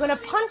here. You're going to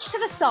punch to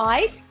the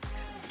side,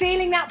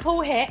 feeling that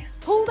pull here.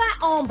 Pull that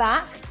arm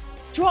back,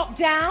 drop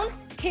down,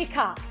 kick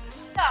up.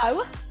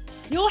 So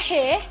you're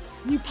here.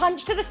 You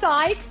punch to the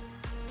side,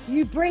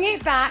 you bring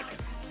it back,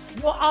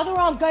 your other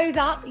arm goes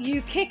up, you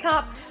kick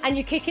up, and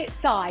you kick it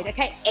side,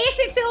 okay? If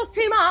it feels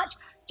too much,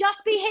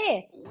 just be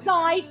here,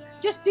 side,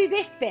 just do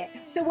this bit.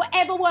 So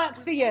whatever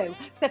works for you.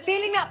 So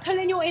feeling that pull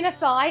in your inner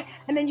thigh,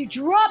 and then you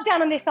drop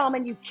down on this arm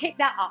and you kick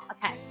that up,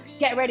 okay?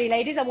 Get ready,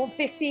 ladies, I want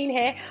 15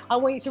 here. I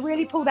want you to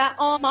really pull that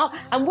arm up,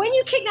 and when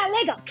you kick that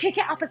leg up, kick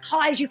it up as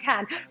high as you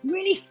can.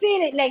 Really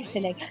feel it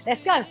lengthening.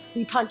 Let's go.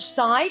 We punch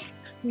side,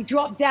 we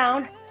drop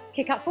down,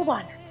 kick up for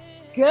 1.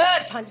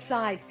 Good, punch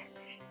side,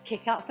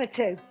 kick up for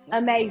 2,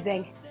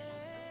 amazing.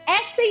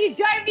 Esther, you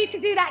don't need to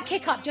do that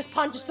kick up, just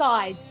punch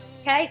side,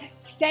 okay?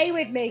 Stay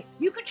with me.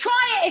 You can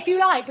try it if you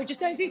like, but just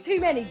don't do too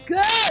many.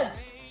 Good,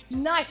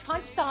 nice,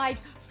 punch side,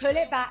 pull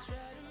it back,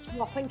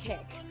 drop and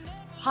kick.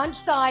 Punch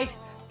side,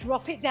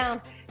 drop it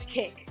down,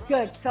 kick.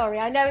 Good, sorry,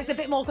 I know it's a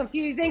bit more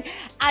confusing,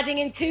 adding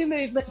in 2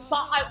 movements,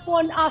 but I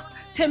want us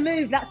to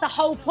move, that's the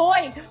whole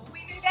point.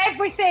 We move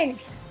everything,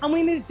 and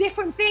we move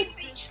different things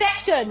each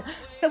session.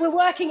 So we're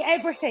working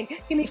everything.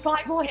 Give me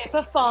 5 more here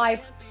for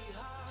 5.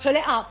 Pull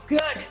it up.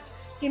 Good.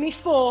 Give me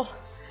 4.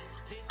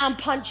 And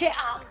punch it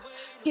up.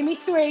 Give me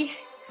 3.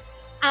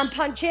 and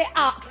punch it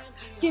up.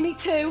 Give me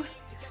 2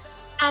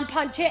 and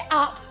punch it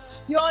up.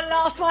 Your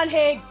last one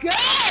here, good.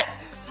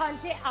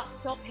 Punch it up,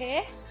 stop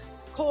here.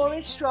 Core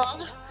is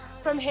strong.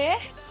 From here,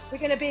 we're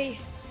gonna be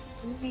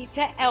knee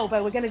to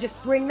elbow. We're gonna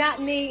just bring that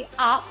knee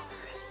up,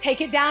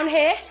 take it down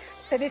here.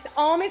 So this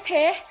arm is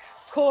here,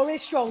 core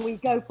is strong. We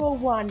go for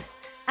 1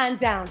 and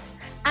down,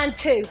 and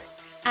 2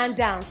 and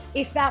down.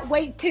 If that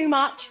weight's too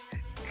much,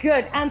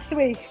 good, and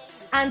 3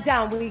 and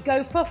down. We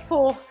go for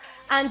 4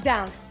 and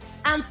down,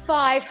 and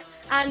 5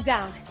 and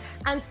down,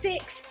 and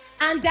 6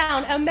 and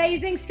down.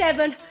 Amazing,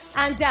 7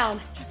 and down,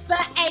 for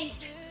 8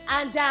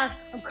 and down.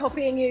 I'm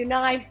copying you,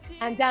 9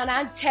 and down,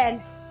 and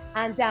 10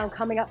 and down.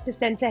 Coming up to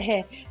center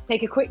here.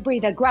 Take a quick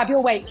breather, grab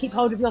your weight, keep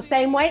hold of your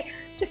same weight.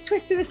 Just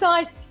twist to the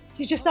side.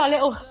 This is just our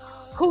little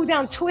cool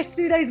down, twist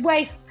through those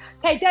waists.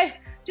 Okay, don't,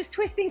 just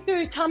twisting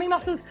through, tummy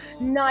muscles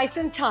nice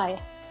and tight.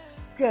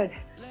 Good,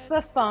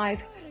 for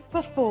 5,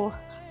 for 4,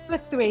 for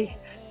 3,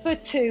 for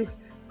 2,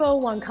 for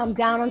 1. Come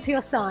down onto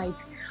your side.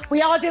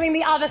 We are doing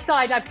the other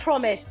side, I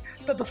promise.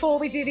 But before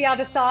we do the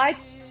other side,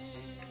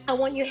 I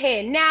want you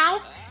here.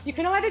 Now, you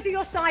can either do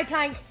your side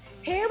plank.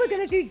 Here we're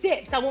gonna do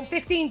dips. I want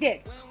 15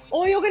 dips.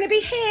 Or you're gonna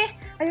be here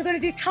and you're gonna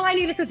do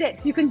tiny little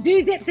dips. You can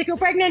do dips if you're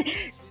pregnant,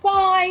 it's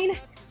fine.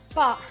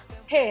 But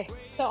here,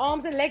 so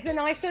arms and legs are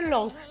nice and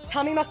long,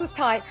 tummy muscles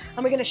tight,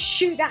 and we're gonna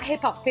shoot that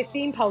hip up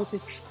 15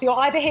 pulses. So you're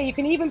either here, you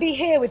can even be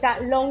here with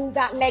that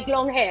leg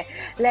long here.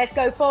 Let's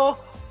go for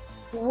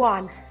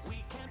 1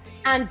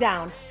 and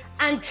down,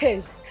 and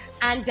 2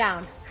 and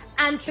down,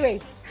 and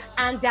 3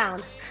 and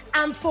down,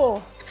 and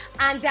 4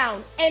 and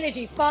down.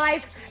 Energy,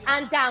 5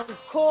 and down.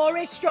 Core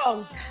is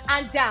strong,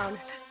 and down.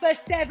 For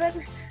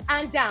 7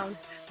 and down.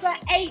 For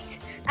 8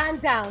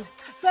 and down.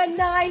 For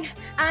 9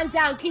 and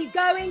down. Keep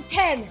going.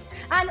 10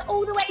 and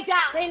all the way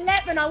down.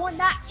 11. I want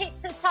that hip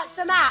to touch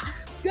the mat.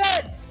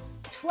 Good.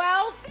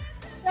 12,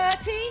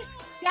 13,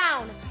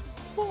 down.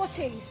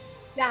 14,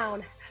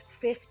 down.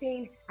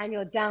 15, and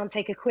you're down.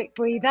 Take a quick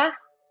breather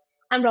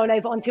and roll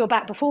over onto your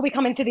back. Before we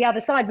come into the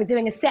other side, we're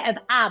doing a set of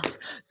abs.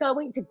 So I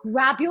want you to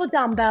grab your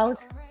dumbbells.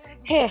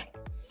 Here,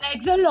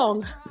 legs are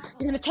long.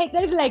 You're gonna take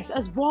those legs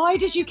as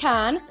wide as you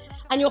can,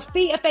 and your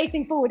feet are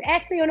facing forward.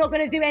 Esther, you're not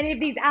gonna do any of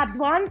these abs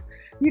ones.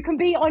 You can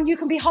be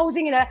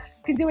holding you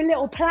can do a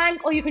little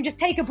plank, or you can just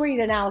take a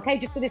breather now, okay?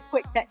 Just for this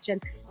quick section.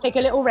 Take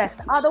a little rest.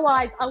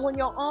 Otherwise, I want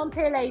your arms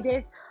here,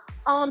 ladies.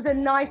 Arms are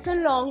nice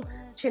and long,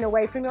 chin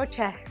away from your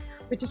chest.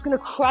 We're just gonna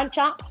crunch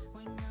up,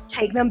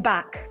 take them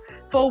back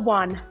for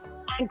 1,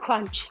 and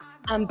crunch,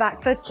 and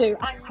back for 2,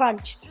 and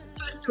crunch,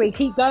 for 3,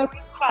 keep going,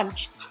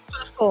 crunch,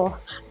 for 4,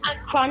 and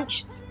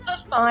crunch, for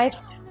 5,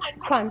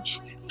 and crunch,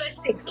 for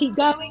 6, keep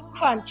going,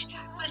 crunch,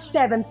 for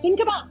 7, think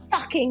about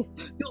sucking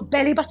your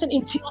belly button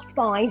into your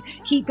spine,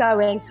 keep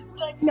going,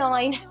 for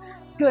 9,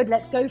 good,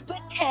 let's go for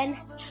 10,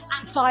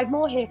 and 5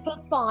 more here, for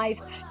 5,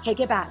 take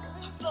it back,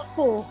 for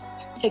 4,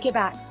 take it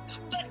back,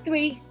 for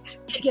 3,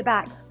 take it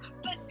back,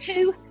 for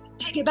 2,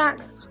 take it back,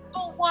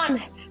 for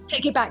 1,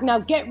 take it back. Now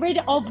get rid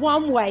of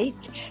one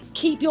weight,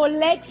 keep your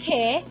legs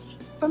here.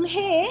 From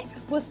here,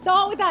 we'll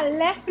start with that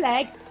left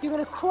leg. You're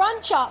gonna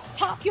crunch up,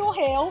 tap your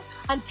heel,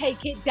 and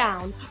take it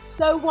down.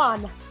 So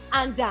 1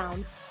 and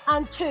down,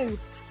 and 2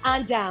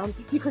 and down.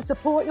 You can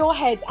support your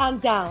head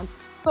and down.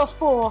 For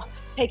 4,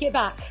 take it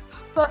back.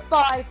 For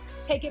 5,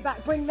 take it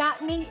back. Bring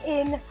that knee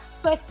in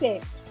for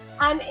 6,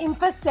 and in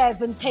for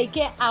 7, take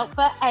it out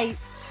for 8,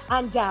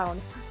 and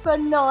down. For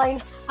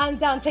 9, and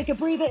down. Take a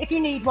breather if you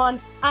need one,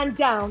 and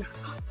down.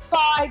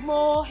 5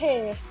 more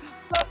here.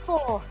 For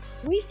 4,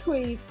 we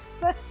squeeze.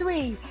 For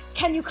 3,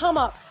 can you come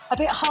up a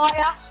bit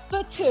higher?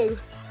 For 2,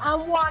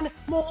 and 1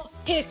 more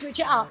here. Switch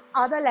it up.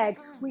 Other leg.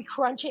 We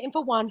crunch it in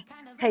for 1.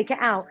 Take it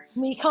out.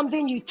 Knee comes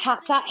in. You tap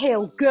that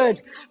heel.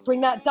 Good.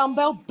 Bring that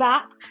dumbbell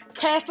back.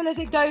 Careful as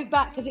it goes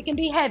back because it can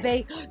be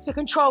heavy. So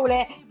control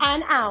it.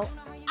 And out.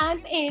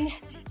 And in.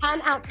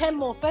 And out. 10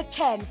 more. For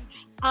 10.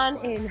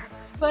 And in.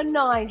 For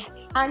 9.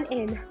 And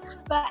in.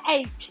 For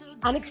 8.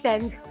 And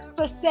extend.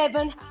 For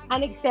 7.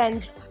 And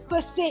extend.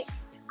 For 6.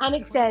 And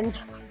extend.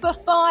 For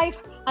 5.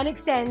 And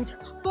extend.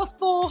 For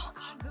 4.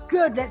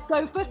 Good. Let's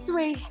go for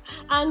 3.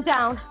 And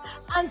down.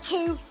 And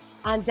 2.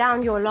 And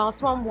down. Your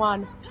last one.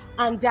 1.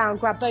 And down.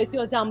 Grab both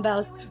your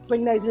dumbbells.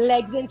 Bring those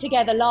legs in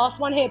together. Last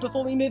one here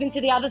before we move into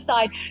the other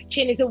side.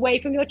 Chin is away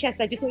from your chest.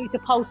 I just want you to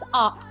pulse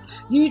up.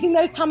 Using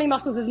those tummy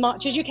muscles as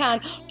much as you can.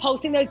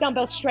 Pulsing those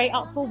dumbbells straight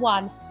up for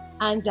 1.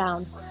 And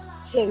down.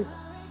 2.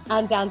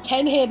 And down.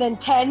 10 here, then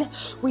 10.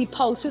 We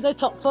pulse to the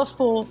top for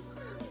 4.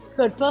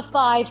 Good. For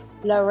 5.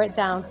 Lower it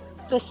down.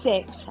 For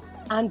 6.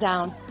 And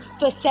down.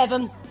 For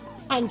 7.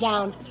 And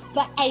down.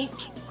 For 8.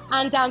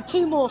 And down.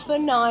 2 more. For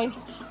 9.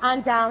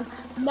 And down.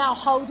 Now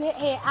hold it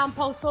here and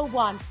pulse for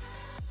 1,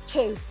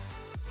 2,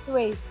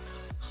 3,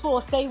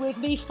 4. Stay with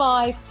me.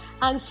 5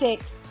 and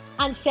 6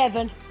 and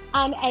 7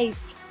 and 8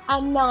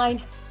 and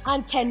 9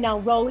 and 10. Now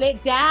roll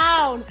it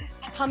down.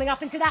 Coming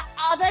up into that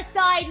other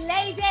side,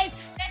 ladies.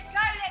 Let's go.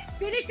 Let's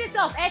finish this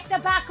off. Esther,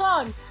 back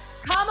on.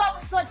 Come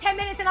on. We've got 10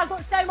 minutes and I've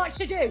got so much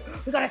to do.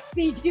 We've got to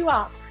speed you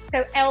up.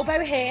 So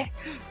elbow here.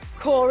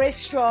 Core is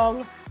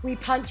strong. We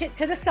punch it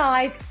to the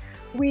side,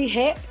 we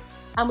hip,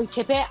 and we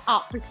tip it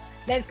up.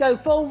 Let's go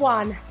for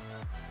 1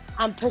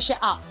 and push it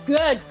up.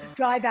 Good.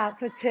 Drive out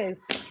for 2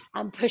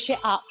 and push it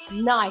up.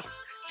 Nice.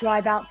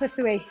 Drive out for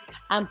 3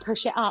 and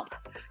push it up.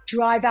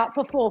 Drive out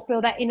for 4.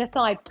 Feel that inner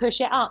thigh.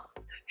 Push it up.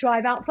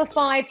 Drive out for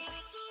 5.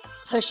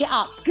 Push it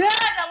up. Good.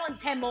 I want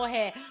 10 more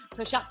here.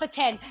 Push up for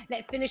 10.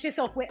 Let's finish this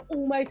off. We're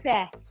almost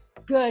there.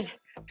 Good.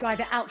 Drive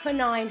it out for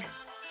 9.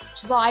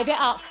 Drive it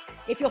up.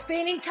 If you're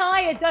feeling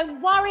tired,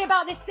 don't worry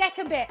about this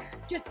second bit.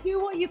 Just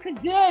do what you can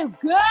do.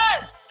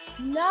 Good.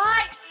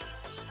 Nice.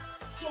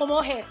 4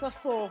 more here for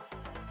 4.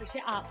 Push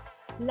it up.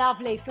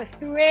 Lovely. For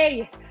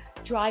 3.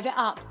 Drive it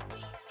up.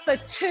 For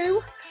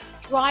 2.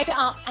 Drive it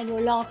up. And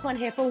your last one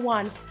here for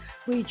 1.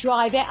 We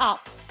drive it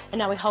up. And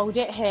now we hold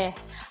it here.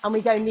 And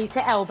we go knee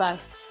to elbow.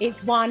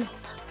 It's 1.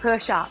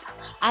 Push up.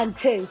 And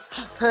 2.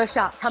 Push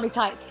up. Tummy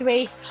tight.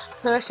 3.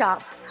 Push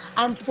up.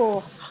 And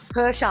 4.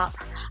 Push up.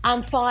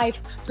 And 5.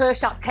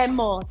 Push up. 10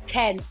 more.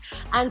 10.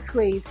 And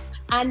squeeze.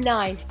 And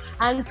 9.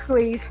 And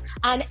squeeze.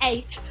 And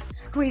 8.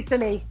 Squeeze for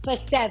me. For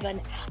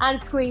 7.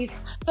 And squeeze.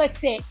 For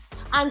 6.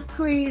 And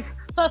squeeze.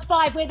 For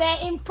 5. We're there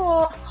in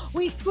 4.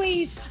 We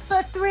squeeze.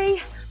 For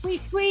 3. We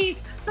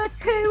squeeze. For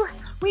 2.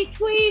 We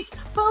squeeze.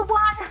 For 1.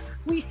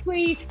 We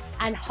squeeze.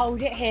 And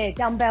hold it here.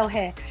 Dumbbell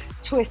here.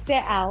 Twist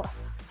it out.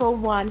 For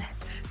 1.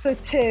 For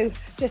 2.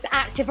 Just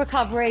active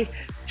recovery.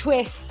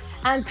 Twist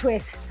and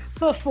twist.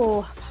 For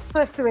 4.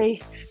 For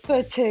 3.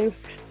 For 2.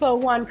 For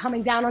 1.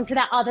 Coming down onto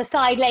that other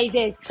side,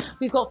 ladies.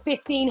 We've got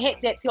 15 hip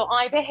dips. You're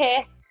either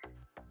here,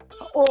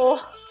 or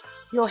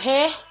you're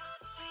here,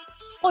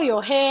 or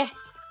you're here.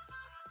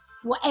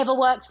 Whatever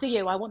works for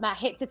you. I want that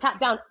hip to tap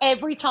down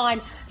every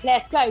time.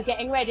 Let's go.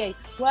 Getting ready.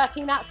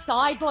 Working that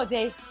side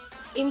body.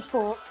 In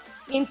 4,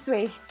 in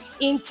 3,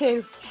 in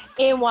 2,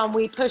 in 1.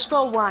 We push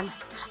for 1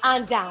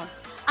 and down,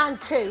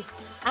 and 2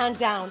 and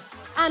down,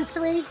 and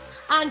 3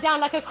 and down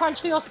like a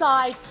crunch for your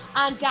side,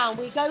 and down.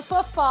 We go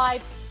for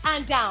 5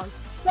 and down.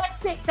 For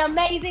 6,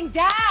 amazing,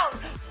 down.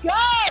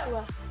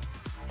 Go.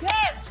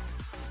 Good.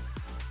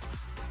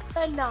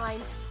 For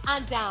 9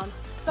 and down.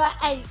 For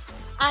 8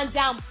 and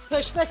down.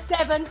 Push for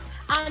 7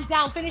 and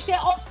down. Finish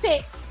it off.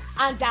 6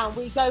 and down.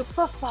 We go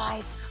for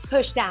 5.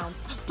 Push down.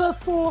 For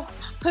 4.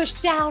 Push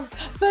down.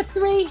 For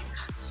 3.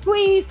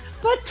 Squeeze.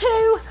 For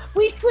 2.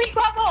 We squeeze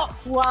one more.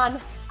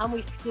 1 and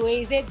we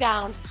squeeze it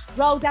down.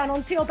 Roll down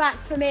onto your back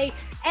for me.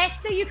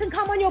 Esther, you can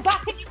come on your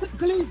back and you can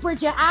glute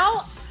bridge it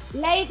out.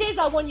 Ladies,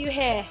 I want you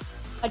here.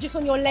 I just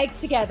want your legs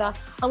together.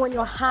 I want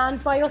your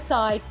hands by your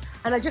side.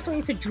 And I just want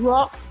you to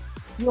drop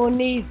your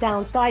knees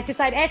down side to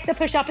side. Esther,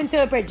 push up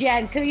into a bridge. Yeah,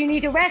 until you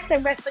need to rest,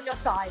 then rest on your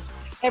side.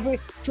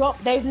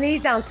 Drop those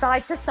knees down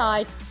side to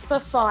side. For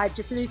 5,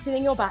 just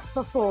loosening your back.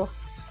 For 4,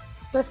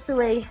 for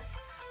 3,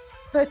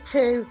 for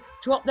 2.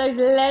 Drop those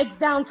legs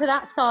down to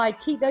that side.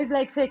 Keep those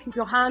legs here. Keep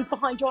your hands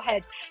behind your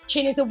head.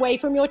 Chin is away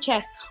from your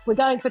chest. We're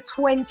going for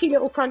 20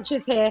 little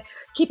crunches here.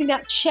 Keeping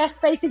that chest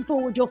facing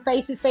forward. Your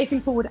face is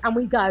facing forward. And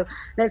we go.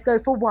 Let's go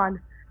for 1,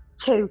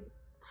 2,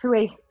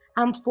 3,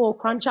 and 4.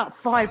 Crunch up.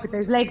 5 with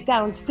those legs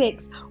down.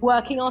 6.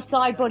 Working our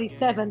side body.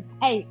 7,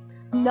 8,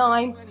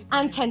 9,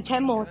 and 10.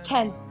 10 more.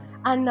 10,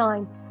 and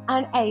 9,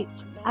 and 8,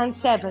 and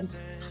 7,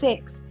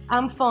 6,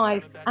 and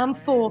 5, and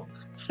 4,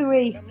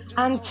 3,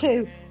 and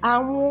 2,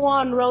 and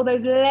 1. Roll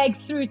those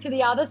legs through to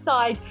the other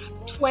side.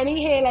 20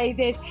 here,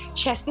 ladies.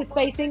 Chest is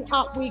facing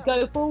up. We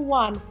go for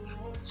 1,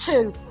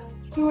 2,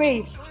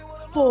 3,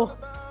 4,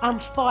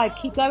 and 5.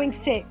 Keep going.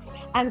 6,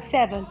 and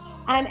 7,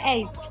 and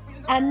 8,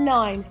 and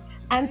 9,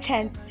 and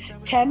 10.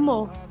 10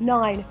 more.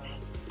 9,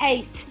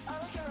 8,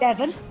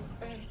 7,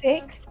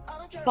 6,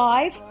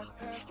 5,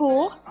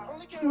 4,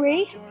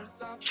 3,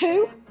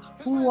 2,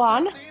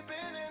 1.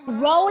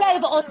 Roll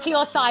over onto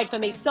your side for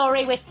me.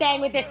 Sorry, we're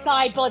staying with this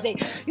side body.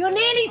 You're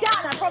nearly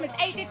done, I promise.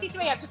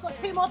 8:53. I've just got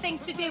 2 more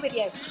things to do with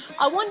you.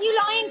 I want you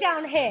lying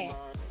down here,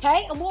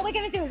 okay? And what we're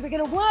going to do is we're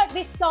going to work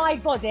this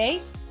side body.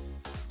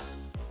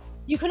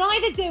 You can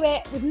either do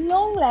it with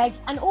long legs,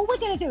 and all we're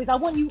going to do is I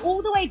want you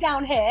all the way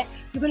down here.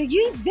 You're going to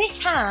use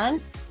this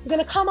hand. You're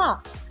going to come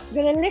up.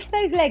 You're going to lift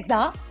those legs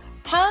up.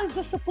 Hands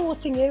are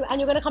supporting you, and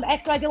you're going to come.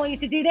 Esther, I don't want you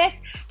to do this.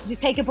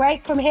 Just take a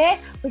break from here.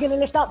 We're going to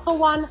lift up for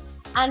 1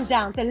 and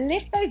down. So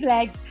lift those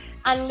legs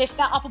and lift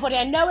that upper body.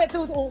 I know it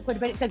feels awkward,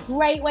 but it's a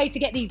great way to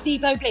get these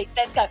deep obliques.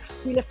 Let's go.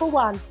 We lift for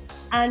 1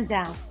 and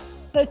down.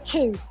 For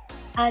 2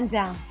 and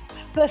down.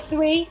 For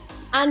 3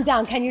 and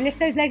down. Can you lift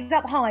those legs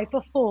up high?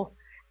 For 4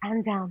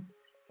 and down.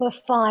 For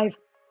 5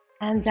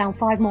 and down.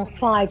 5 more.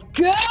 5.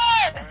 Good.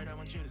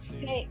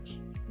 6.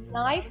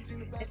 Nice.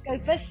 Let's go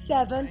for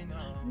 7.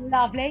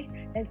 Lovely.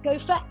 Let's go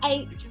for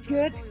 8.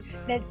 Good.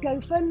 Let's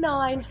go for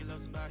 9.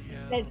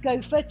 Let's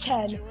go for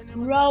 10.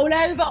 Roll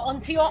over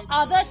onto your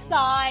other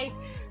side.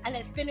 And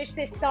let's finish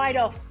this side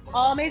off.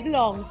 Arm is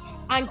long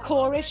and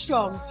core is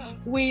strong.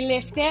 We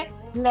lift it.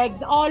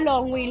 Legs are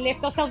long. We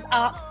lift ourselves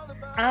up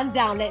and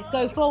down. Let's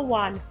go for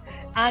 1,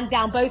 and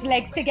down. Both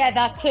legs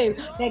together, 2.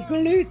 They're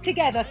glued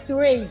together,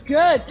 3.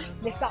 Good.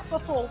 Lift up for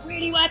 4.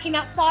 Really working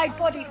that side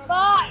body,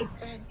 5.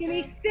 Give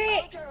me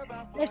 6.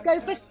 Let's go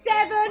for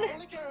 7.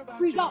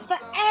 Squeeze up for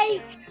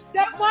 8.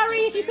 Don't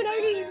worry if you can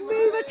only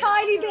move a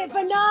tiny bit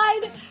for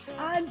 9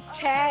 and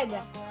 10.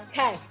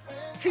 Okay,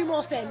 2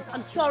 more things.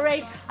 I'm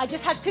sorry, I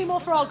just had 2 more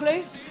for our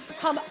glutes.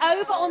 Come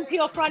over onto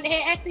your front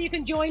here. Esther, you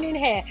can join in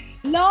here.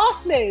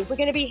 Last move, we're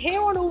gonna be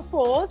here on all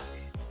 4s.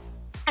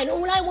 And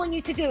all I want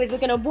you to do is we're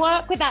gonna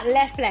work with that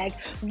left leg.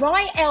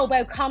 Right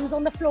elbow comes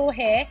on the floor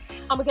here,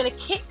 and we're gonna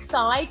kick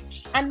side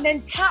and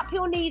then tap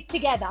your knees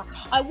together.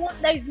 I want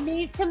those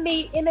knees to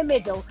meet in the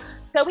middle.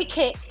 So we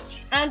kick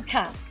and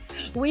tap.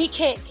 We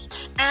kick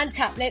and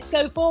tap. Let's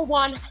go for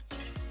 1.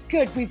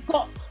 Good, we've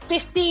got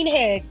 15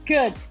 here.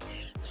 Good.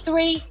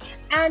 3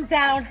 and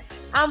down,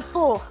 and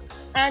 4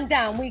 and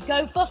down. We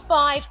go for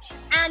 5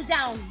 and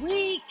down.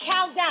 We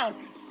count down.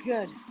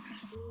 Good.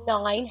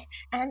 9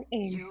 and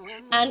in,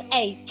 and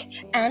 8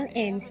 and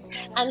in,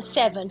 and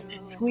 7.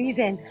 Squeeze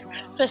in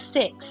for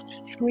 6.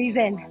 Squeeze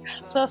in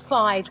for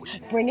 5.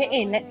 Bring it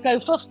in. Let's go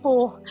for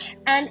 4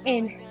 and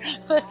in,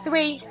 for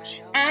 3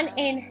 and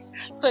in,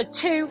 for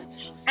 2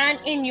 and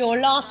in. Your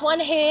last one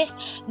here.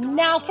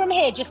 Now from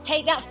here, just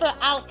take that foot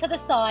out to the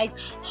side.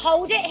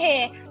 Hold it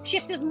here.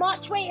 Shift as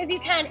much weight as you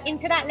can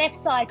into that left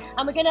side.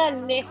 And we're going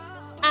to lift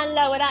and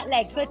lower that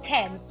leg for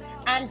 10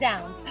 and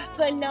down,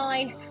 for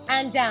 9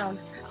 and down,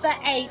 for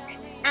 8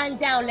 and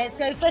down. Let's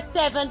go for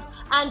 7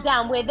 and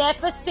down. We're there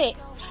for 6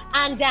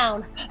 and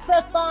down,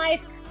 for 5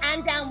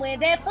 and down. We're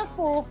there for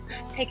 4.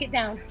 Take it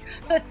down.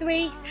 For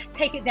 3,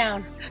 take it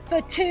down.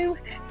 For 2,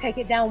 take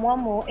it down. 1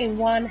 more. In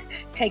 1,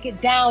 take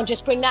it down.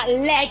 Just bring that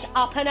leg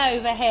up and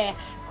over here.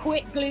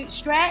 Quick glute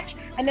stretch.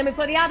 And then we've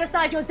got the other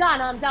side. You're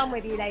done. I'm done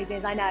with you,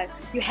 ladies. I know.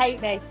 You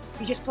hate me.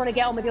 You just want to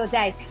get on with your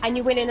day. And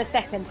you win in a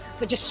second.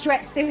 But just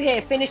stretch through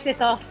here. Finish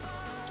this off.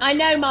 I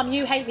know, Mum,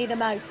 you hate me the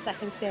most, I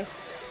can see.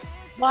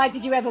 Why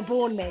did you ever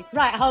born me?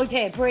 Right, hold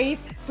here. Breathe.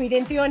 Breathe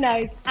in through your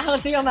nose,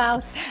 out through your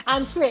mouth,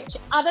 and switch.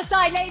 Other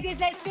side, ladies.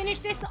 Let's finish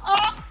this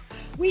off.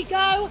 We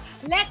go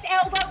left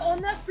elbow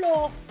on the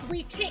floor.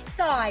 We kick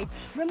side.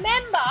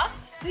 Remember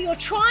that you're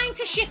trying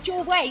to shift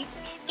your weight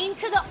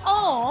into the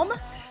arm.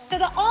 So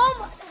the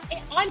arm,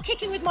 I'm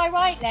kicking with my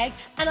right leg,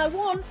 and I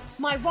want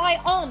my right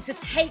arm to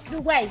take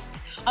the weight.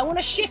 I want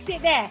to shift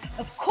it there.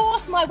 Of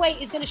course, my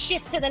weight is going to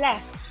shift to the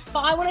left, but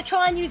I want to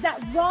try and use that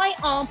right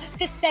arm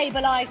to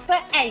stabilize. For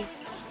 8,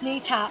 knee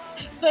tap.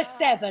 For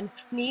 7,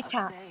 knee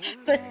tap.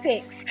 For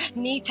 6,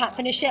 knee tap.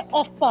 Finish it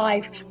off.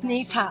 5,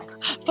 knee tap.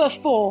 For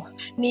 4,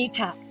 knee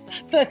tap.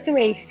 For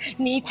 3,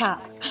 knee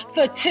tap.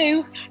 For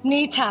 2,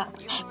 knee tap.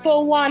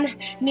 For 1,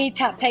 knee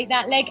tap. Take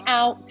that leg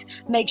out.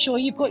 Make sure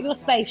you've got your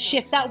space.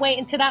 Shift that weight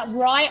into that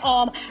right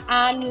arm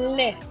and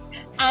lift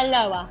and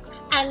lower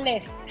and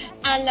lift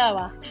and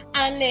lower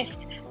and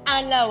lift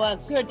and lower.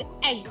 Good.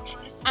 8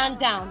 and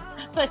down.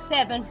 For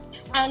 7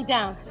 and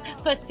down.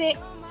 For 6,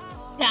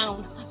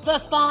 down. For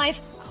 5,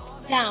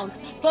 down.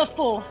 For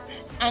 4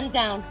 and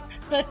down.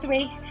 For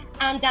 3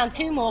 and down.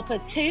 2 more. For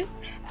 2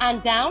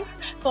 and down.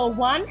 For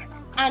 1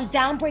 and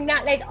down. Bring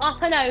that leg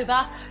up and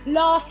over.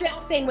 Last little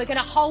thing, we're going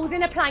to hold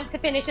in a plank to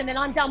finish, and then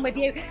I'm done with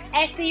you.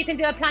 Esther, you can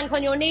do a plank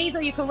on your knees,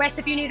 or you can rest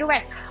if you need a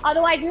rest.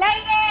 Otherwise,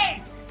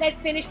 ladies, let's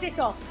finish this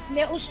off.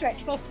 Little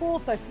stretch for 4,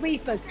 for 3,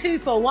 for 2,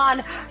 for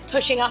 1.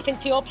 Pushing up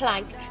into your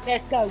plank.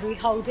 Let's go. We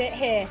hold it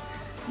here.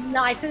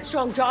 Nice and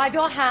strong. Drive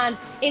your hand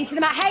into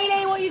the mat.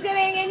 Hayley, what are you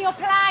doing in your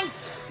plank?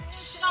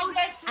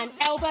 Shoulders and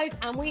elbows,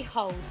 and we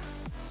hold.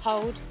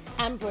 Hold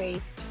and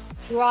breathe.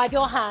 Drive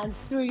your hands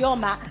through your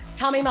mat.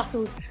 Tummy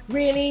muscles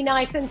really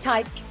nice and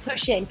tight.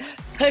 Pushing.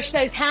 Push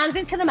those hands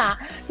into the mat.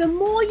 The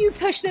more you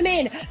push them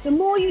in, the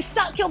more you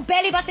suck your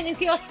belly button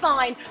into your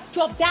spine.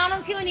 Drop down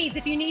onto your knees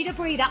if you need a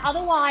breather.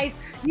 Otherwise,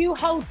 you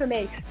hold for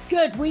me.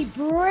 Good. We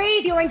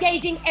breathe. You're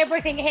engaging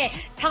everything here.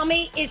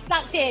 Tummy is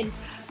sucked in.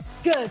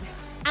 Good.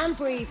 And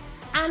breathe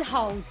and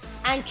hold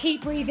and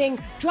keep breathing.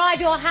 Drive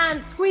your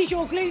hands, squeeze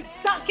your glutes,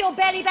 suck your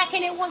belly back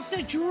in. It wants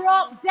to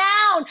drop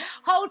down.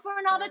 Hold for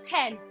another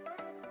 10.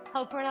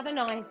 Hold for another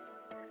 9.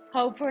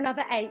 Hold for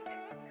another 8.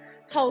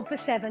 Hold for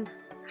 7.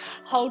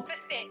 Hold for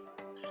 6.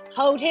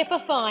 Hold here for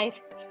 5,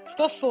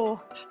 for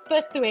 4,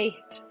 for 3,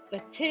 for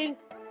 2.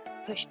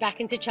 Push back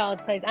into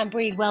child's pose and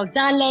breathe. Well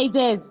done,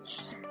 ladies.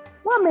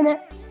 1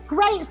 minute.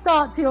 Great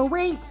start to your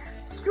week.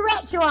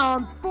 Stretch your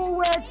arms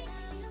forward.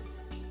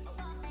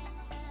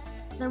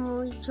 Then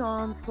reach your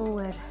arms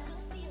forward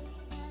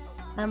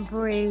and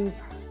breathe.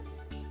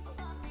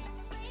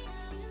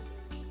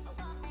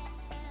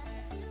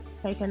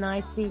 Take a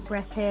nice deep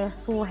breath here,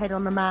 forehead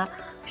on the mat.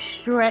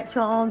 Stretch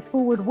your arms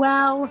forward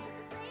well.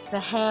 The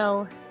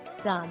hell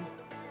done.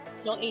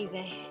 It's not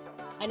easy.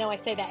 I know I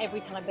say that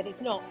every time, but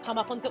it's not. Come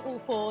up onto all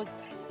 4s.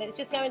 Let's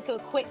just go into a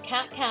quick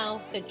cat-cow.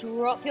 So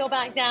drop your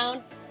back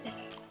down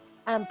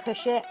and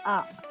push it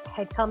up.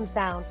 Head comes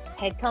down,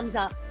 head comes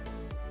up.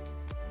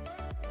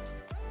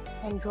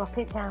 And drop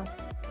it down.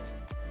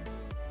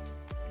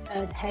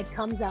 Good. Head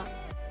comes up.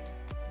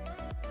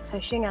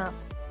 Pushing up.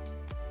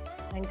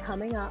 And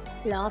coming up.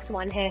 Last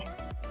one here.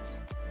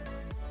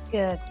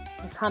 Good.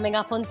 You're coming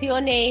up onto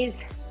your knees.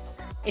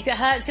 If it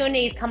hurts your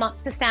knees, come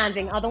up to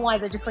standing.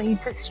 Otherwise, I just want you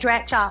to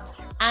stretch up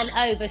and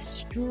over.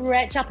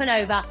 Stretch up and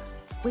over.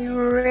 We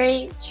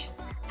reach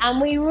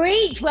and we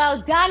reach.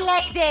 Well done,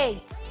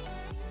 ladies.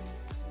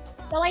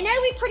 So I know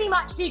we pretty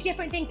much do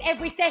different things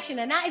every session,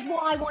 and that is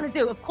what I want to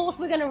do. Of course,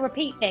 we're going to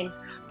repeat things,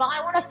 but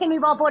I want us to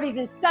move our bodies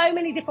in so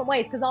many different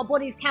ways because our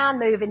bodies can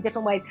move in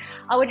different ways.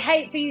 I would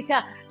hate for you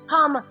to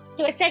come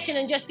to a session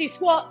and just do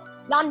squats,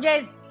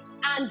 lunges,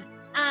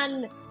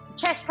 and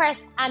chest press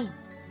and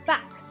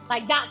back.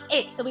 Like, that's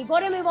it. So we've got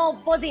to move our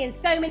body in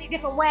so many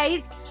different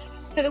ways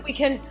so that we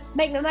can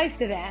make the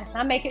most of it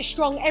and make it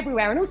strong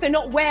everywhere, and also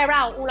not wear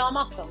out all our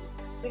muscles.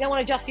 We don't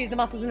want to just use the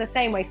muscles in the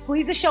same way.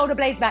 Squeeze the shoulder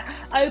blades back,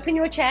 open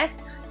your chest.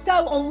 So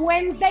on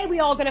Wednesday, we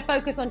are going to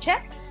focus on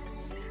chest.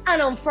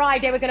 And on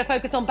Friday, we're going to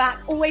focus on back,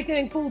 always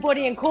doing full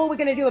body and core. We're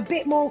going to do a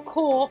bit more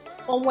core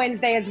on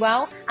Wednesday as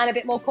well, and a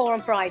bit more core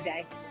on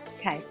Friday.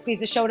 Okay, squeeze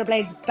the shoulder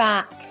blades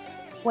back.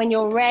 When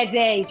you're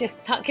ready,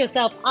 just tuck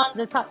yourself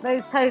under, tuck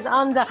those toes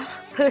under,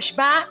 push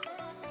back.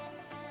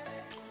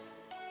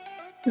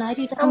 Can I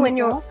do that? And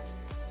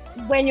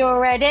when you're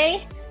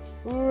ready,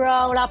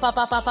 roll up, up,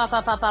 up, up, up,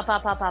 up, up, up,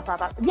 up, up, up,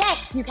 up, up.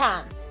 Yes, you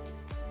can.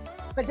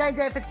 But don't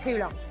do it for too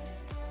long.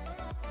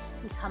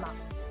 You come up.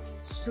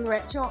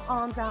 Stretch your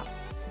arms up.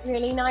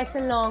 Really nice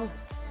and long.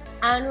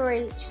 And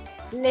reach.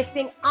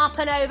 Lifting up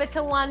and over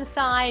to one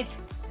side.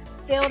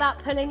 Feel that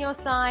pull in your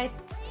side.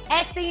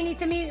 Esther, you need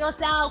to mute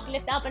yourself.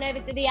 Lift up and over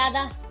to the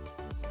other.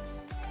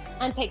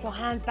 And take your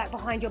hands back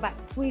behind your back.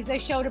 Squeeze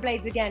those shoulder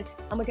blades again.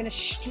 And we're going to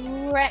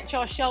stretch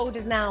our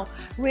shoulders now.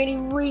 Really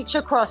reach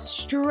across.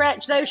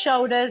 Stretch those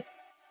shoulders.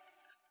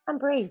 And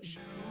breathe.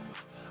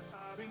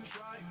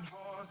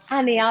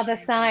 And the other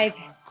side.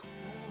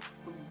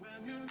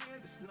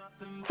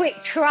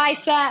 Quick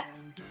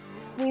triceps.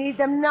 We need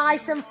them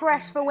nice and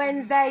fresh for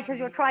Wednesday because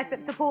your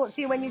tricep supports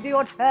you when you do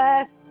your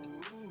chest.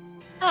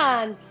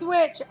 And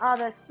switch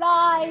other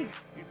side.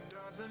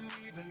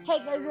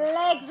 Take those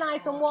legs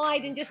nice and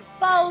wide and just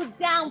fold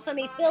down for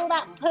me. Feel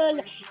that pull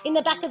in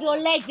the back of your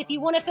legs. If you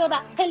want to feel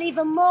that pull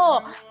even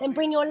more, then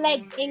bring your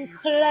legs in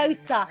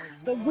closer.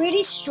 But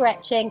really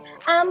stretching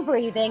and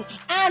breathing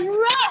and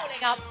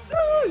rolling up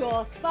through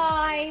your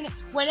spine.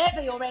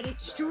 Whenever you're ready,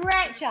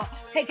 stretch up.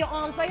 Take your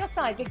arms by your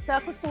side. Big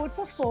circles forward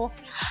for 4,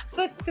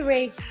 for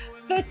 3,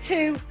 for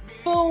 2,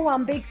 for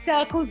 1. Big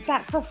circles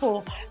back for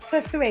 4,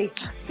 for 3,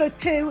 for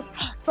 2,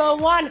 for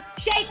 1.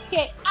 Shake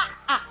it.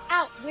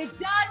 Out. We're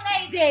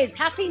done, ladies.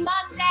 Happy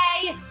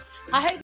Monday. I hope